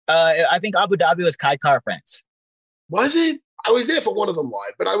 I think Abu Dhabi was Kai Car France. Was it? I was there for one of them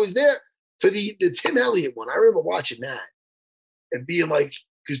live, but I was there for the Tim Elliott one. I remember watching that and being like,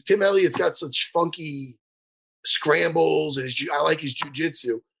 because Tim Elliott's got such funky scrambles and I like his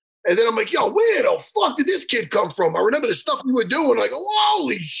jujitsu. And then I'm like, yo, where the fuck did this kid come from? I remember the stuff we were doing. Like, oh,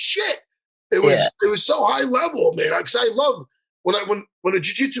 holy shit. It was so high level, man. Because I love when a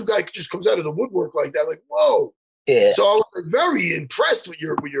jiu-jitsu guy just comes out of the woodwork like that. I'm like, whoa. Yeah. So I was like, very impressed with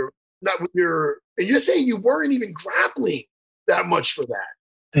your and you're saying you weren't even grappling that much for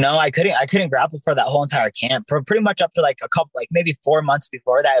that. No, I couldn't grapple for that whole entire camp. For pretty much up to like maybe 4 months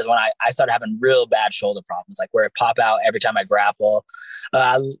before that is when I started having real bad shoulder problems, like where it pop out every time I grapple.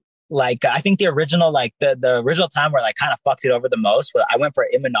 I think the original the original time where I kind of fucked it over the most was I went for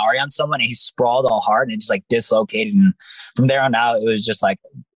Imanari on someone and he sprawled all hard and it just like dislocated. And from there on out, it was just like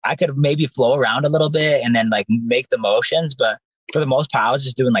I could maybe flow around a little bit and then like make the motions, but for the most part, I was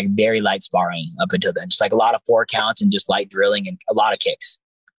just doing like very light sparring up until then, just like a lot of 4 counts and just light drilling and a lot of kicks.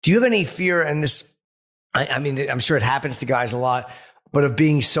 Do you have any fear? And this, I mean, I'm sure it happens to guys a lot, but of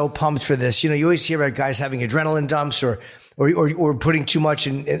being so pumped for this, you always hear about guys having adrenaline dumps or putting too much.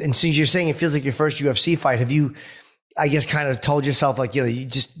 And since you're saying it feels like your first UFC fight, have you, I guess, kind of told yourself like, you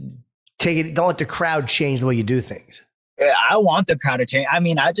just take it, don't let the crowd change the way you do things? Yeah, I want the crowd to change. I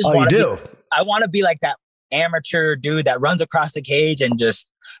mean, I just want to be like that amateur dude that runs across the cage and just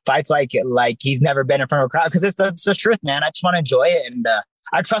fights like he's never been in front of a crowd. Because it's the truth, man. I just want to enjoy it. And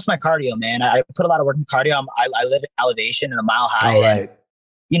I trust my cardio, man. I put a lot of work in cardio. I live in elevation and a mile high. Oh, right.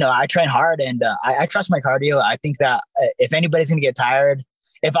 And, I train hard and I trust my cardio. I think that if anybody's going to get tired,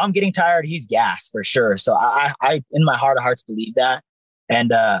 if I'm getting tired, he's gassed for sure. So I in my heart of hearts believe that.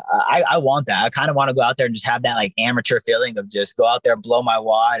 And I want that. I kind of want to go out there and just have that like amateur feeling of just go out there, blow my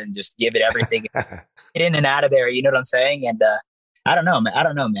wad and just give it everything, get in and out of there. You know what I'm saying? And I don't know,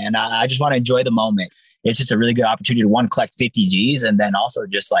 man. I just want to enjoy the moment. It's just a really good opportunity to collect 50 G's and then also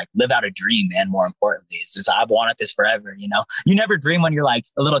just like live out a dream, man. More importantly, it's just, I've wanted this forever. You never dream when you're like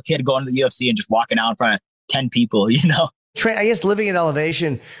a little kid going to the UFC and just walking out in front of 10 people, I guess living at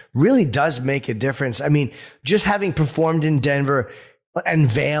elevation really does make a difference. I mean, just having performed in Denver and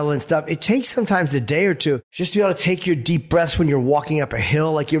Vail and stuff, it takes sometimes a day or two just to be able to take your deep breaths when you're walking up a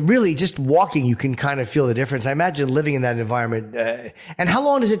hill. Like you're really just walking, you can kind of feel the difference. I imagine living in that environment. And how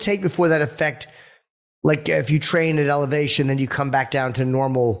long does it take before that effect? Like if you train at elevation, then you come back down to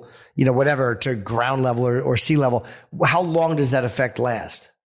normal, whatever, to ground level or sea level. How long does that effect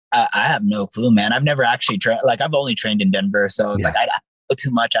last? I have no clue, man. I've never actually trained. Like I've only trained in Denver. So it's like, I don't go too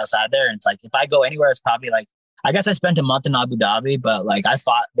much outside there. And it's like, if I go anywhere, it's probably like, I guess I spent a month in Abu Dhabi, but like I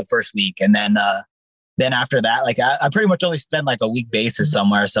fought the first week. And then after that, like I pretty much only spend like a week basis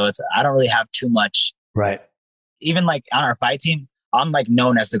somewhere. So I don't really have too much. Right. Even like on our fight team, I'm like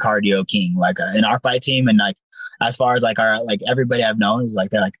known as the cardio king, like in our fight team. And like, as far as like everybody I've known is like,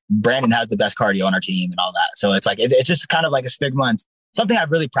 they're like, Brandon has the best cardio on our team and all that. So it's like, it's just kind of like a stigma and something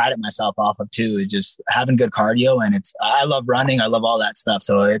I've really prided myself off of too, is just having good cardio. And I love running. I love all that stuff.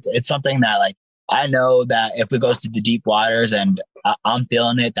 So it's something that like, I know that if it goes to the deep waters and I'm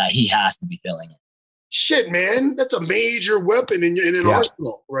feeling it, that he has to be feeling it. Shit, man. That's a major weapon in an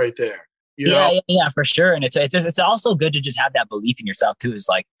arsenal right there. Yeah, for sure. And it's also good to just have that belief in yourself too. It's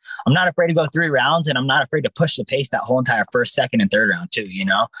like, I'm not afraid to go 3 rounds and I'm not afraid to push the pace that whole entire first, second, and third round too,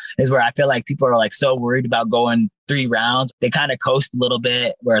 is where I feel like people are like so worried about going 3 rounds. They kind of coast a little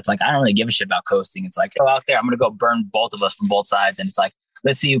bit where it's like, I don't really give a shit about coasting. It's like, go out there, I'm going to go burn both of us from both sides. And it's like,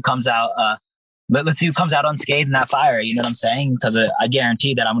 let's see who comes out, unscathed in that fire. You know what I'm saying? Because I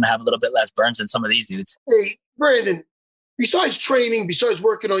guarantee that I'm going to have a little bit less burns than some of these dudes. Hey, Brandon, besides training, besides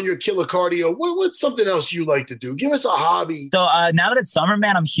working on your killer cardio, what's something else you like to do? Give us a hobby. So now that it's summer,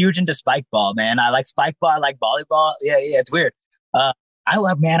 man, I'm huge into spike ball, man. I like spike ball. I like volleyball. Yeah, it's weird.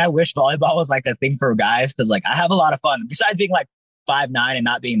 I wish volleyball was like a thing for guys because like I have a lot of fun. Besides being like 5'9" and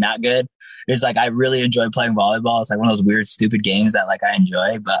not being that good, it's like I really enjoy playing volleyball. It's like one of those weird, stupid games that like I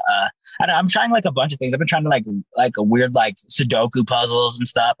enjoy. But I'm trying like a bunch of things. I've been trying to like a weird like Sudoku puzzles and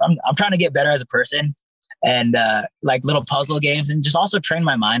stuff. I'm trying to get better as a person. And like little puzzle games and just also train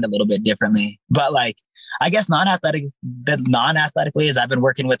my mind a little bit differently. But like, I guess non-athletically is I've been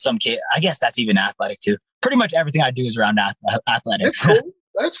working with some kid. I guess that's even athletic too. Pretty much everything I do is around athletics.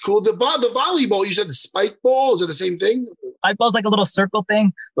 That's cool. The volleyball, you said the spike ball, is it the same thing? Spike ball is like a little circle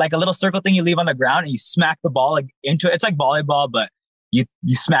thing you leave on the ground and you smack the ball like into it. It's like volleyball, but you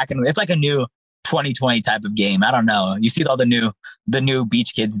smack it. It's like a new 2020 type of game. I don't know. You see all the new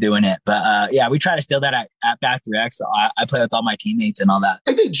beach kids doing it, but yeah, we try to steal that at Factory X. So I play with all my teammates and all that.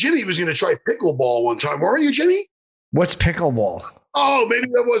 I think Jimmy was going to try pickleball one time. Weren't you, Jimmy? What's pickleball? Oh, maybe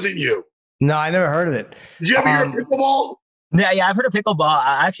that wasn't you. No, I never heard of it. Did you ever hear of pickleball? Yeah, I've heard of pickleball.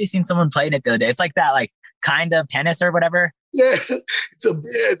 I actually seen someone playing it the other day. It's like that, like kind of tennis or whatever. Yeah,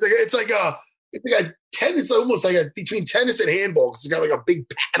 it's like a tennis, almost like between tennis and handball. Because it's got like a big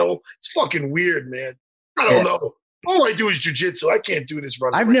paddle. It's fucking weird, man. I don't know. All I do is jujitsu. I can't do this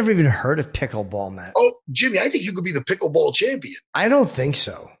running. I've never even heard of pickleball, man. Oh, Jimmy, I think you could be the pickleball champion. I don't think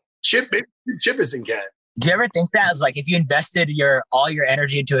so. Chip Chipperson can. Do you ever think that like if you invested all your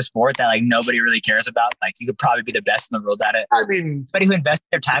energy into a sport that like nobody really cares about, like you could probably be the best in the world at it? I mean, anybody who invested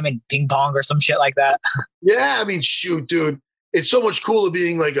their time in ping pong or some shit like that. Yeah, I mean, shoot, dude, it's so much cooler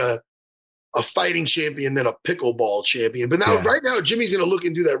being like a fighting champion than a pickleball champion. But now, right now, Jimmy's going to look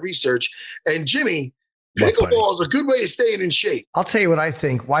and do that research. And Jimmy, pickleball is a good way of staying in shape. I'll tell you what I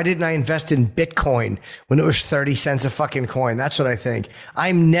think. Why didn't I invest in Bitcoin when it was 30 cents a fucking coin? That's what I think.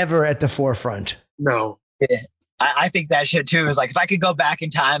 I'm never at the forefront. No. Yeah. I think that shit too is like, if I could go back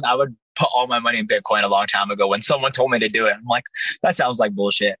in time, I would put all my money in Bitcoin a long time ago when someone told me to do it. I'm like, that sounds like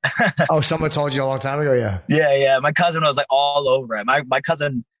bullshit. Oh, someone told you a long time ago? Yeah. Yeah. My cousin was like all over it. My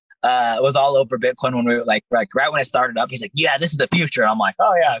cousin was all over Bitcoin when we were like right when it started up. He's like, yeah, this is the future. I'm like,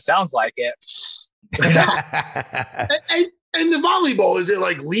 oh yeah, it sounds like it. And the volleyball, is it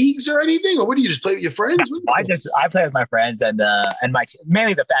like leagues or anything? Or what do you just play with your friends? I play with my friends and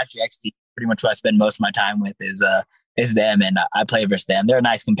mainly the Factory X team. Pretty much what I spend most of my time with is them, and I play versus them. They're a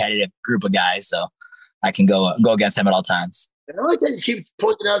nice competitive group of guys, so I can go against them at all times. And I like that you keep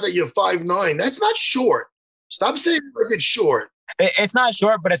pointing out that you're 5'9". That's not short. Stop saying like it's short. It's not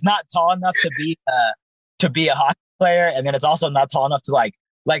short, but it's not tall enough to be a hockey player, and then it's also not tall enough to like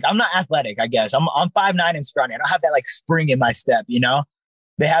I'm not athletic. I guess I'm 5'9" and scrawny. I don't have that like spring in my step, you know.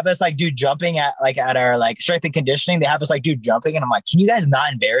 They have us like do jumping at our like strength and conditioning. They have us like do jumping, and I'm like, can you guys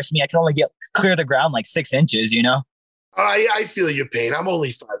not embarrass me? I can only clear the ground like 6 inches, you know. I feel your pain. I'm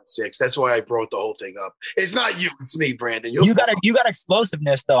only 5'6". That's why I brought the whole thing up. It's not you, it's me, Brandon. You got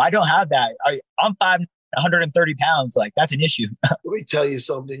explosiveness though. I don't have that. I'm 130 pounds. Like that's an issue. Let me tell you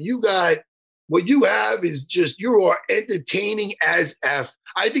something. What you have is just, you are entertaining as F.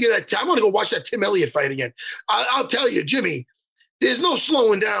 I think of that time. I want to go watch that Tim Elliott fight again. I'll tell you, Jimmy, there's no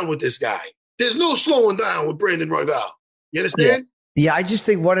slowing down with this guy. There's no slowing down with Brandon Royval. You understand? Yeah, I just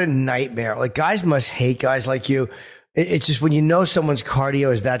think what a nightmare. Like guys must hate guys like you. It's just when you know someone's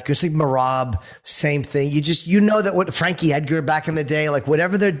cardio is that good. It's like Marab, same thing. You know that what Frankie Edgar back in the day, like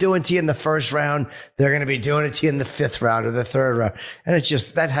whatever they're doing to you in the first round, they're going to be doing it to you in the 5th round or the 3rd round. And it's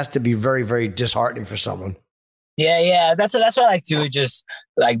just, that has to be very, very disheartening for someone. Yeah. That's what I like to just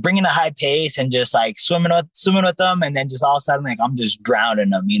like bring in a high pace and just like swimming with them. And then just all of a sudden, like I'm just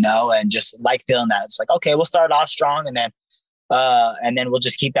drowning them, you know, and just like feeling that it's like, okay, we'll start off strong. And then we'll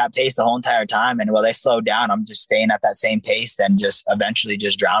just keep that pace the whole entire time. And while they slow down, I'm just staying at that same pace and just eventually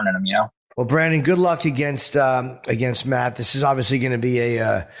just drowning them, you know? Well, Brandon, good luck against Matt. This is obviously going to be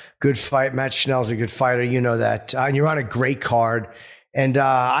a good fight. Matt Schnell's a good fighter. You know that. And you're on a great card. And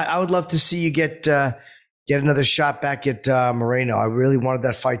I would love to see you get another shot back at Moreno. I really wanted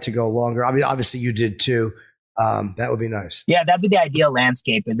that fight to go longer. I mean, obviously you did too. That would be nice. Yeah, that'd be the ideal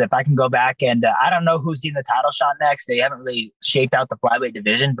landscape is if I can go back and I don't know who's getting the title shot next. They haven't really shaped out the flyweight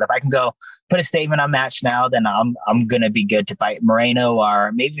division, but if I can go put a statement on Matt Schnell, then I'm going to be good to fight Moreno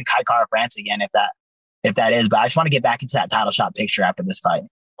or maybe even Kai Kara France again if that is. But I just want to get back into that title shot picture after this fight.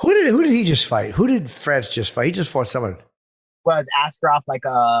 Who did he just fight? Who did France just fight? He just fought someone. Was Askarov like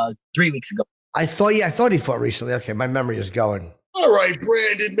 3 weeks ago. I thought he fought recently. Okay, my memory is going. All right,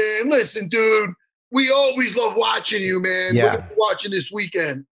 Brandon, man. Listen, dude. We always love watching you, man. Yeah. What are you watching this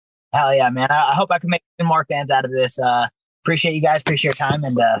weekend? Hell yeah, man. I hope I can make more fans out of this. Appreciate you guys. Appreciate your time.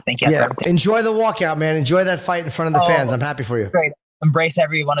 And thank you. Yeah. Enjoy the walkout, man. Enjoy that fight in front of the fans. I'm happy for you. Great. Embrace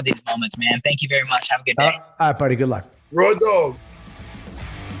every one of these moments, man. Thank you very much. Have a good day. All right, buddy. Good luck. Raw dog.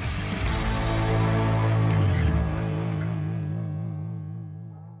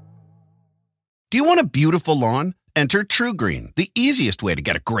 Do you want a beautiful lawn? Enter TruGreen, the easiest way to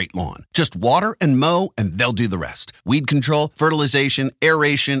get a great lawn. Just water and mow, and they'll do the rest. Weed control, fertilization,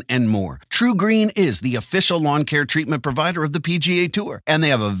 aeration, and more. TruGreen is the official lawn care treatment provider of the PGA Tour, and they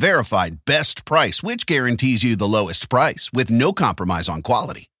have a verified best price, which guarantees you the lowest price with no compromise on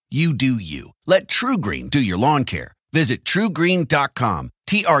quality. You do you. Let TruGreen do your lawn care. Visit TruGreen.com,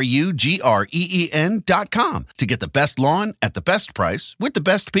 TruGreen.com, to get the best lawn at the best price with the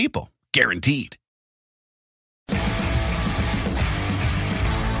best people. Guaranteed.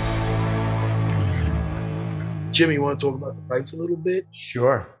 Jimmy, you want to talk about the fights a little bit?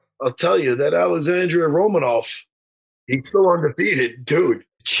 Sure. I'll tell you that Alexander Romanov, he's still undefeated, dude.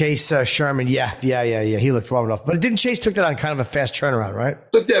 Chase Sherman, yeah. He looked Romanov, but didn't Chase took that on kind of a fast turnaround, right?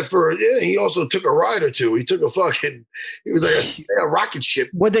 Took that he also took a ride or two. He took he was like a rocket ship.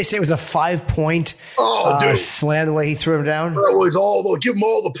 What'd they say? It was a 5-point slam the way he threw him down? That was give him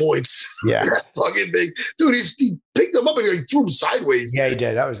all the points. Yeah. That fucking thing. Dude, he picked him up and he threw him sideways. Yeah, he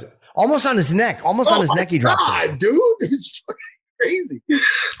did. That was almost on his neck. He dropped it. Dude, he's fucking crazy.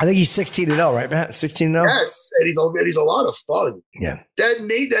 I think he's 16-0, right, Matt? 16-0? Yes, and he's a lot of fun. Yeah. That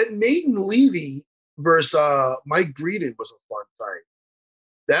Nathan Levy versus Mike Breeden was a fun fight.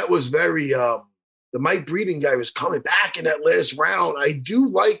 That was very the Mike Breeden guy was coming back in that last round. I do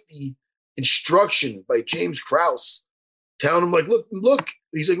like the instruction by James Krause telling him, like, look.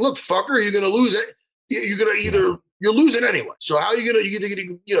 He's like, look, fucker, you're gonna lose it. You're losing anyway. So how are you gonna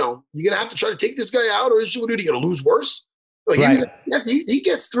you're gonna have to try to take this guy out, or is you gonna lose worse? Like he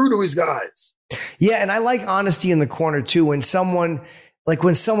gets through to his guys. Yeah, and I like honesty in the corner too. When someone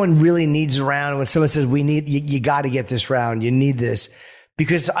really needs a round, when someone says you got to get this round, you need this,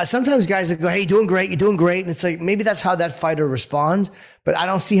 because sometimes guys go, "Hey, you're doing great," and it's like maybe that's how that fighter responds. But I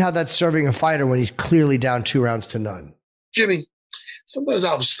don't see how that's serving a fighter when he's clearly down 2-0. Jimmy, sometimes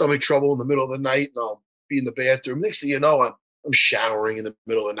I'll have stomach trouble in the middle of the night, and I'll be in the bathroom. Next thing you know, I'm showering in the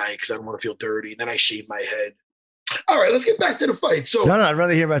middle of the night because I don't want to feel dirty. And then I shave my head. All right, let's get back to the fight. So no, I'd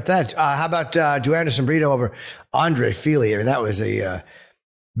rather hear about that. How about Joanderson Brito over Andre Fili? I mean, that was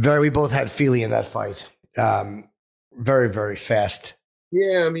we both had Fili in that fight. Very, very fast.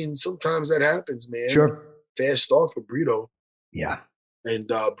 Yeah, I mean, sometimes that happens, man. Sure. Fast start for Brito. Yeah.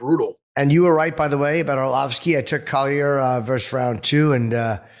 And brutal. And you were right, by the way, about Arlovsky. I took Collier versus round 2, and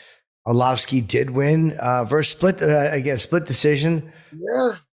Arlovsky did win versus split decision.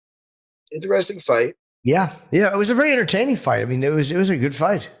 Yeah. Interesting fight. Yeah. It was a very entertaining fight. I mean, it was a good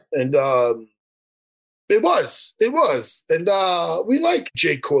fight. And it was. And we like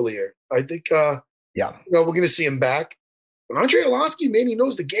Jake Collier. I think we're going to see him back. But Andre Arlovsky, man, he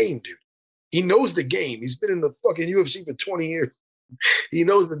knows the game, dude. He knows the game. He's been in the fucking UFC for 20 years. He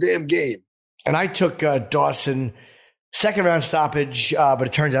knows the damn game. And I took Dawson, second round stoppage, but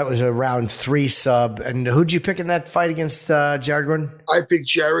it turns out it was a round 3 sub. And who'd you pick in that fight against Jared Gordon? I picked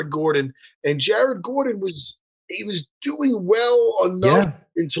Jared Gordon. And Jared Gordon was doing well enough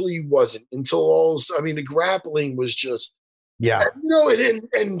until he wasn't. The grappling was just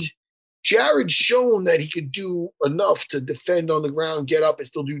and Jared's shown that he could do enough to defend on the ground, get up, and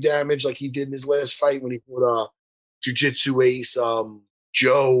still do damage like he did in his last fight when he fought jiu-jitsu ace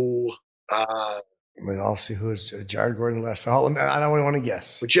Joe. I'll see who's Jared Gordon last fight. I don't want to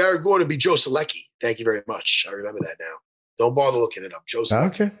guess. But Jared Gordon be Joe Selecki. Thank you very much. I remember that now. Don't bother looking it up. Joe Selecki.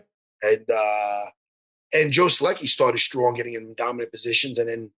 Okay. And Joe Selecki started strong, getting in dominant positions, and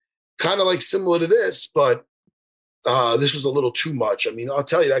then kind of like similar to this, but this was a little too much. I mean, I'll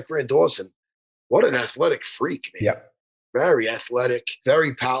tell you that Grant Dawson, what an athletic freak, man. Yep. Very athletic,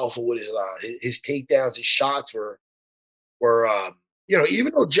 very powerful with his takedowns. His shots were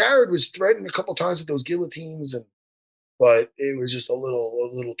even though Jared was threatened a couple times with those guillotines, but it was just a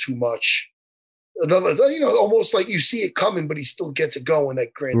little too much. Almost like you see it coming, but he still gets it going.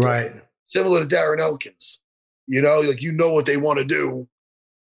 That Grant, right? Similar to Darren Elkins, what they want to do,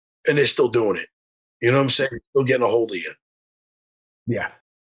 and they're still doing it. You know what I'm saying? Still getting a hold of you. Yeah.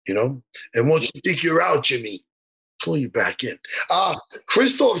 And once you think you're out, Jimmy, pull you back in.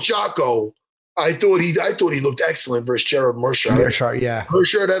 Krzysztof Jotko, I thought he looked excellent versus Jared Mearshart.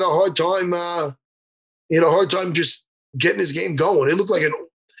 Mearshart had a hard time. He had a hard time just getting his game going. It looked like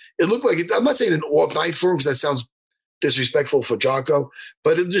I'm not saying an off night for him because that sounds disrespectful for Jotko,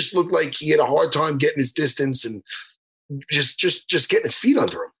 but it just looked like he had a hard time getting his distance and just getting his feet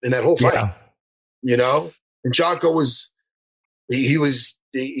under him in that whole fight. Yeah. And Jotko was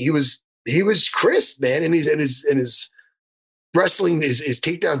crisp, man, and his wrestling, his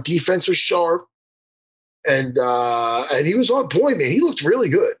takedown defense was sharp, and he was on point, man. He looked really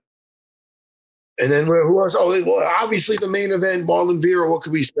good. And then who else? Oh, well, obviously the main event, Marlon Vera. What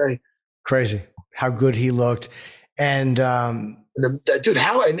could we say? Crazy how good he looked, and dude,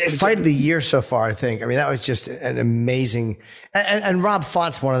 fight of the year so far. I think. I mean, that was just an amazing. And Rob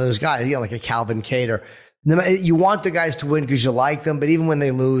Font's one of those guys, like a Calvin Kattar. You want the guys to win because you like them, but even when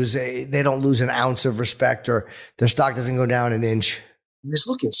they lose, they don't lose an ounce of respect, or their stock doesn't go down an inch. He's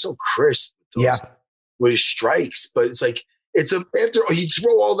looking so crisp with his strikes, but it's like after you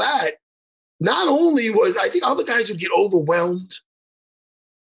throw all that. Not only I think other guys would get overwhelmed,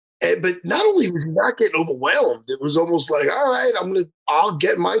 but not only was he not getting overwhelmed, it was almost like, all right, I'll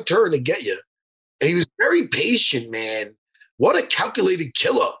get my turn to get you. And he was very patient, man. What a calculated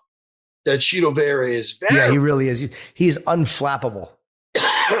killer that Chito Vera is. Yeah, he really is. He's unflappable.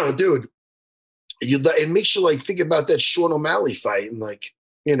 Dude, it makes you like think about that Sean O'Malley fight and like,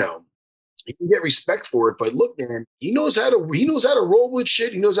 you know, you can get respect for it. But look, man, he knows how to roll with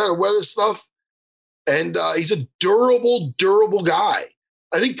shit. He knows how to weather stuff. And he's a durable guy.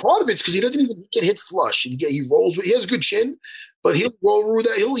 I think part of it's because he doesn't even get hit flush. He rolls with, he has a good chin, but he'll roll through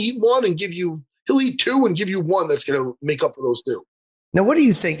that. He'll eat one and he'll eat two and give you one that's going to make up for those two. Now, what do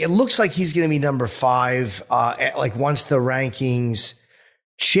you think? It looks like he's going to be number 5. Like once the rankings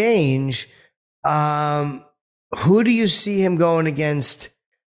change, who do you see him going against?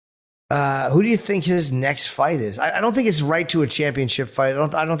 Who do you think his next fight is? I don't think it's right to a championship fight.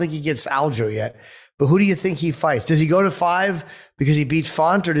 I don't think he gets Aljo yet. But who do you think he fights? Does he go to 5 because he beat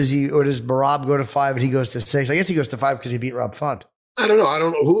Font, or does Barab go to 5 and he goes to 6? I guess he goes to 5 because he beat Rob Font. I don't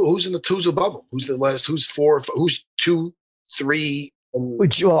know. Who's in the twos above him. Who's the last? Who's 4? Who's 2, 3?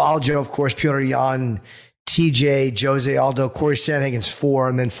 Aljo, of course, Piotr Jan, TJ, Jose Aldo, Corey Sandhagen's 4,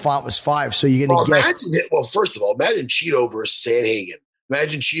 and then Font was 5. So you're going to guess. First of all, imagine Chito versus Sandhagen.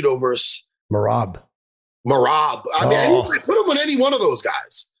 Imagine Chito versus Marab. I mean, I put him with any one of those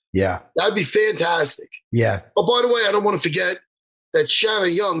guys. Yeah. That'd be fantastic. Yeah. Oh, by the way, I don't want to forget that Shanna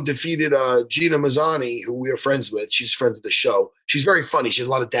Young defeated Gina Mazzani, who we are friends with. She's friends of the show. She's very funny. She has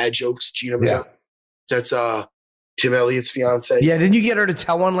a lot of dad jokes, Gina Mazzani. Yeah. That's Tim Elliott's fiance. Yeah, didn't you get her to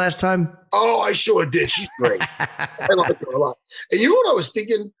tell one last time? Oh, I sure did. She's great. I like her a lot. And you know what I was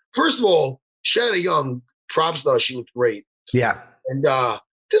thinking? First of all, Shanna Young, props to her. She looked great. Yeah. And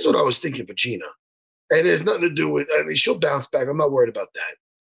this is what I was thinking for Gina. And it has nothing to do with, I mean, she'll bounce back. I'm not worried about that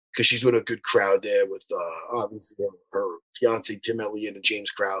because she's with a good crowd there with obviously her fiance, Tim Elliott, and James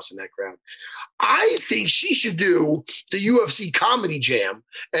Krause and that crowd. I think she should do the UFC Comedy Jam.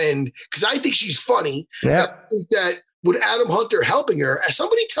 And because I think she's funny. Yeah. I think that with Adam Hunter helping her,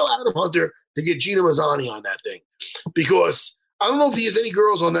 somebody tell Adam Hunter to get Gina Mazzani on that thing. Because I don't know if he has any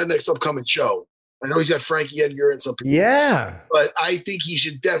girls on that next upcoming show. I know he's got Frankie Edgar and some people. Yeah. But I think he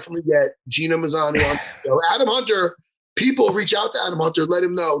should definitely get Gina Mazzani on the show. Adam Hunter, people reach out to Adam Hunter, let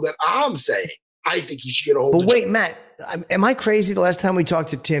him know that I'm saying I think he should get a hold of But wait, Matt, am I crazy? The last time we talked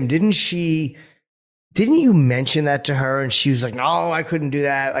to Tim, didn't you mention that to her? And she was like, no, I couldn't do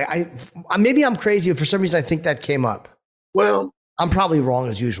that. Like, maybe I'm crazy. For some reason, I think that came up. Well, I'm probably wrong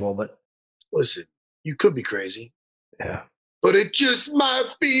as usual, but. Listen, you could be crazy. Yeah. But it just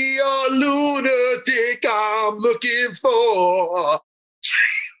might be a lunatic I'm looking for.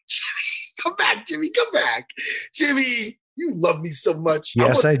 Come back, Jimmy. Come back. Jimmy, you love me so much.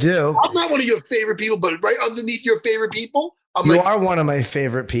 Yes, I do. I'm not one of your favorite people, but right underneath your favorite people, you are one of my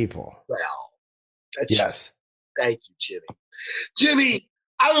favorite people. Well, yes. Thank you, Jimmy. Jimmy,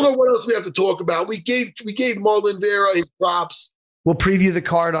 I don't know what else we have to talk about. We gave Marlon Vera his props. We'll preview the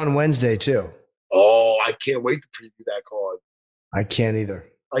card on Wednesday, too. Oh, I can't wait to preview that card. I can't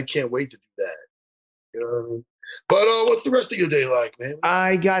either. I can't wait to do that. You know what I mean? But what's the rest of your day like, man?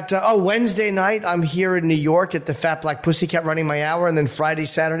 I got, Wednesday night, I'm here in New York at the Fat Black Pussycat running my hour. And then Friday,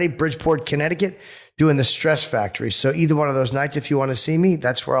 Saturday, Bridgeport, Connecticut, doing the Stress Factory. So either one of those nights, if you want to see me,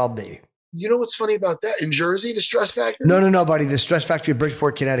 that's where I'll be. You know what's funny about that? In Jersey, the Stress Factory? No, buddy. The Stress Factory,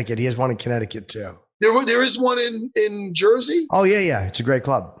 Bridgeport, Connecticut. He has one in Connecticut, too. There is one in Jersey? Oh, yeah. It's a great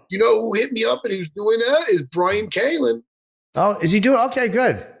club. You know who hit me up and who's doing that? Is Brian Kalin. Oh, is he doing? Okay,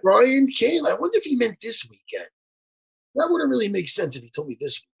 good. Brian Kalin. I wonder if he meant this weekend. That wouldn't really make sense if he told me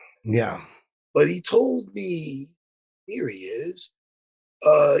this weekend. Yeah. But he told me, here he is.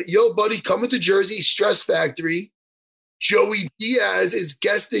 Yo, buddy, coming to Jersey, Stress Factory. Joey Diaz is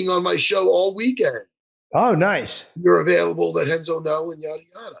guesting on my show all weekend. Oh, nice. You're available, let Henzo know, and yada,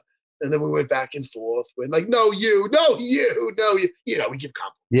 yada. And then we went back and forth. We're like, no, you. You know, we give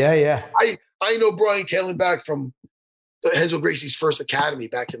compliments. Yeah. I know Brian Kalin back from Henzo Gracie's first academy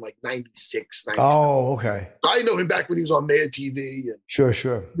back in like 96, 97. Oh, okay. I know him back when he was on Mad TV. And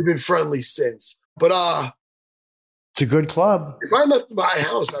sure. We've been friendly since. But it's a good club. If I left my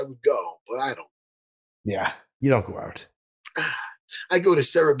house, I would go, but I don't. Yeah, you don't go out. I go to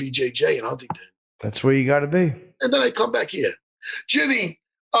Sarah BJJ in Huntington. That's where you got to be. And then I come back here. Jimmy,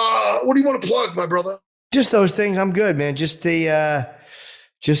 what do you want to plug, my brother? Just those things. I'm good, man. Just the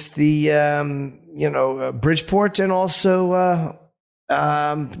Bridgeport and also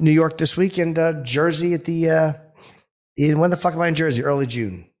New York this week and Jersey at the when the fuck am I in Jersey? Early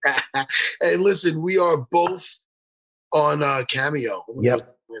June. Hey, listen, we are both on Cameo.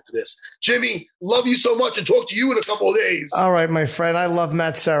 Yep. After this, Jimmy, love you so much and talk to you in a couple of days. All right, my friend. I love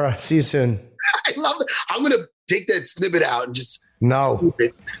Matt Serra. See you soon. I love it. I'm gonna take that snippet out and just no.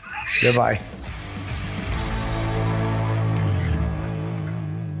 Goodbye.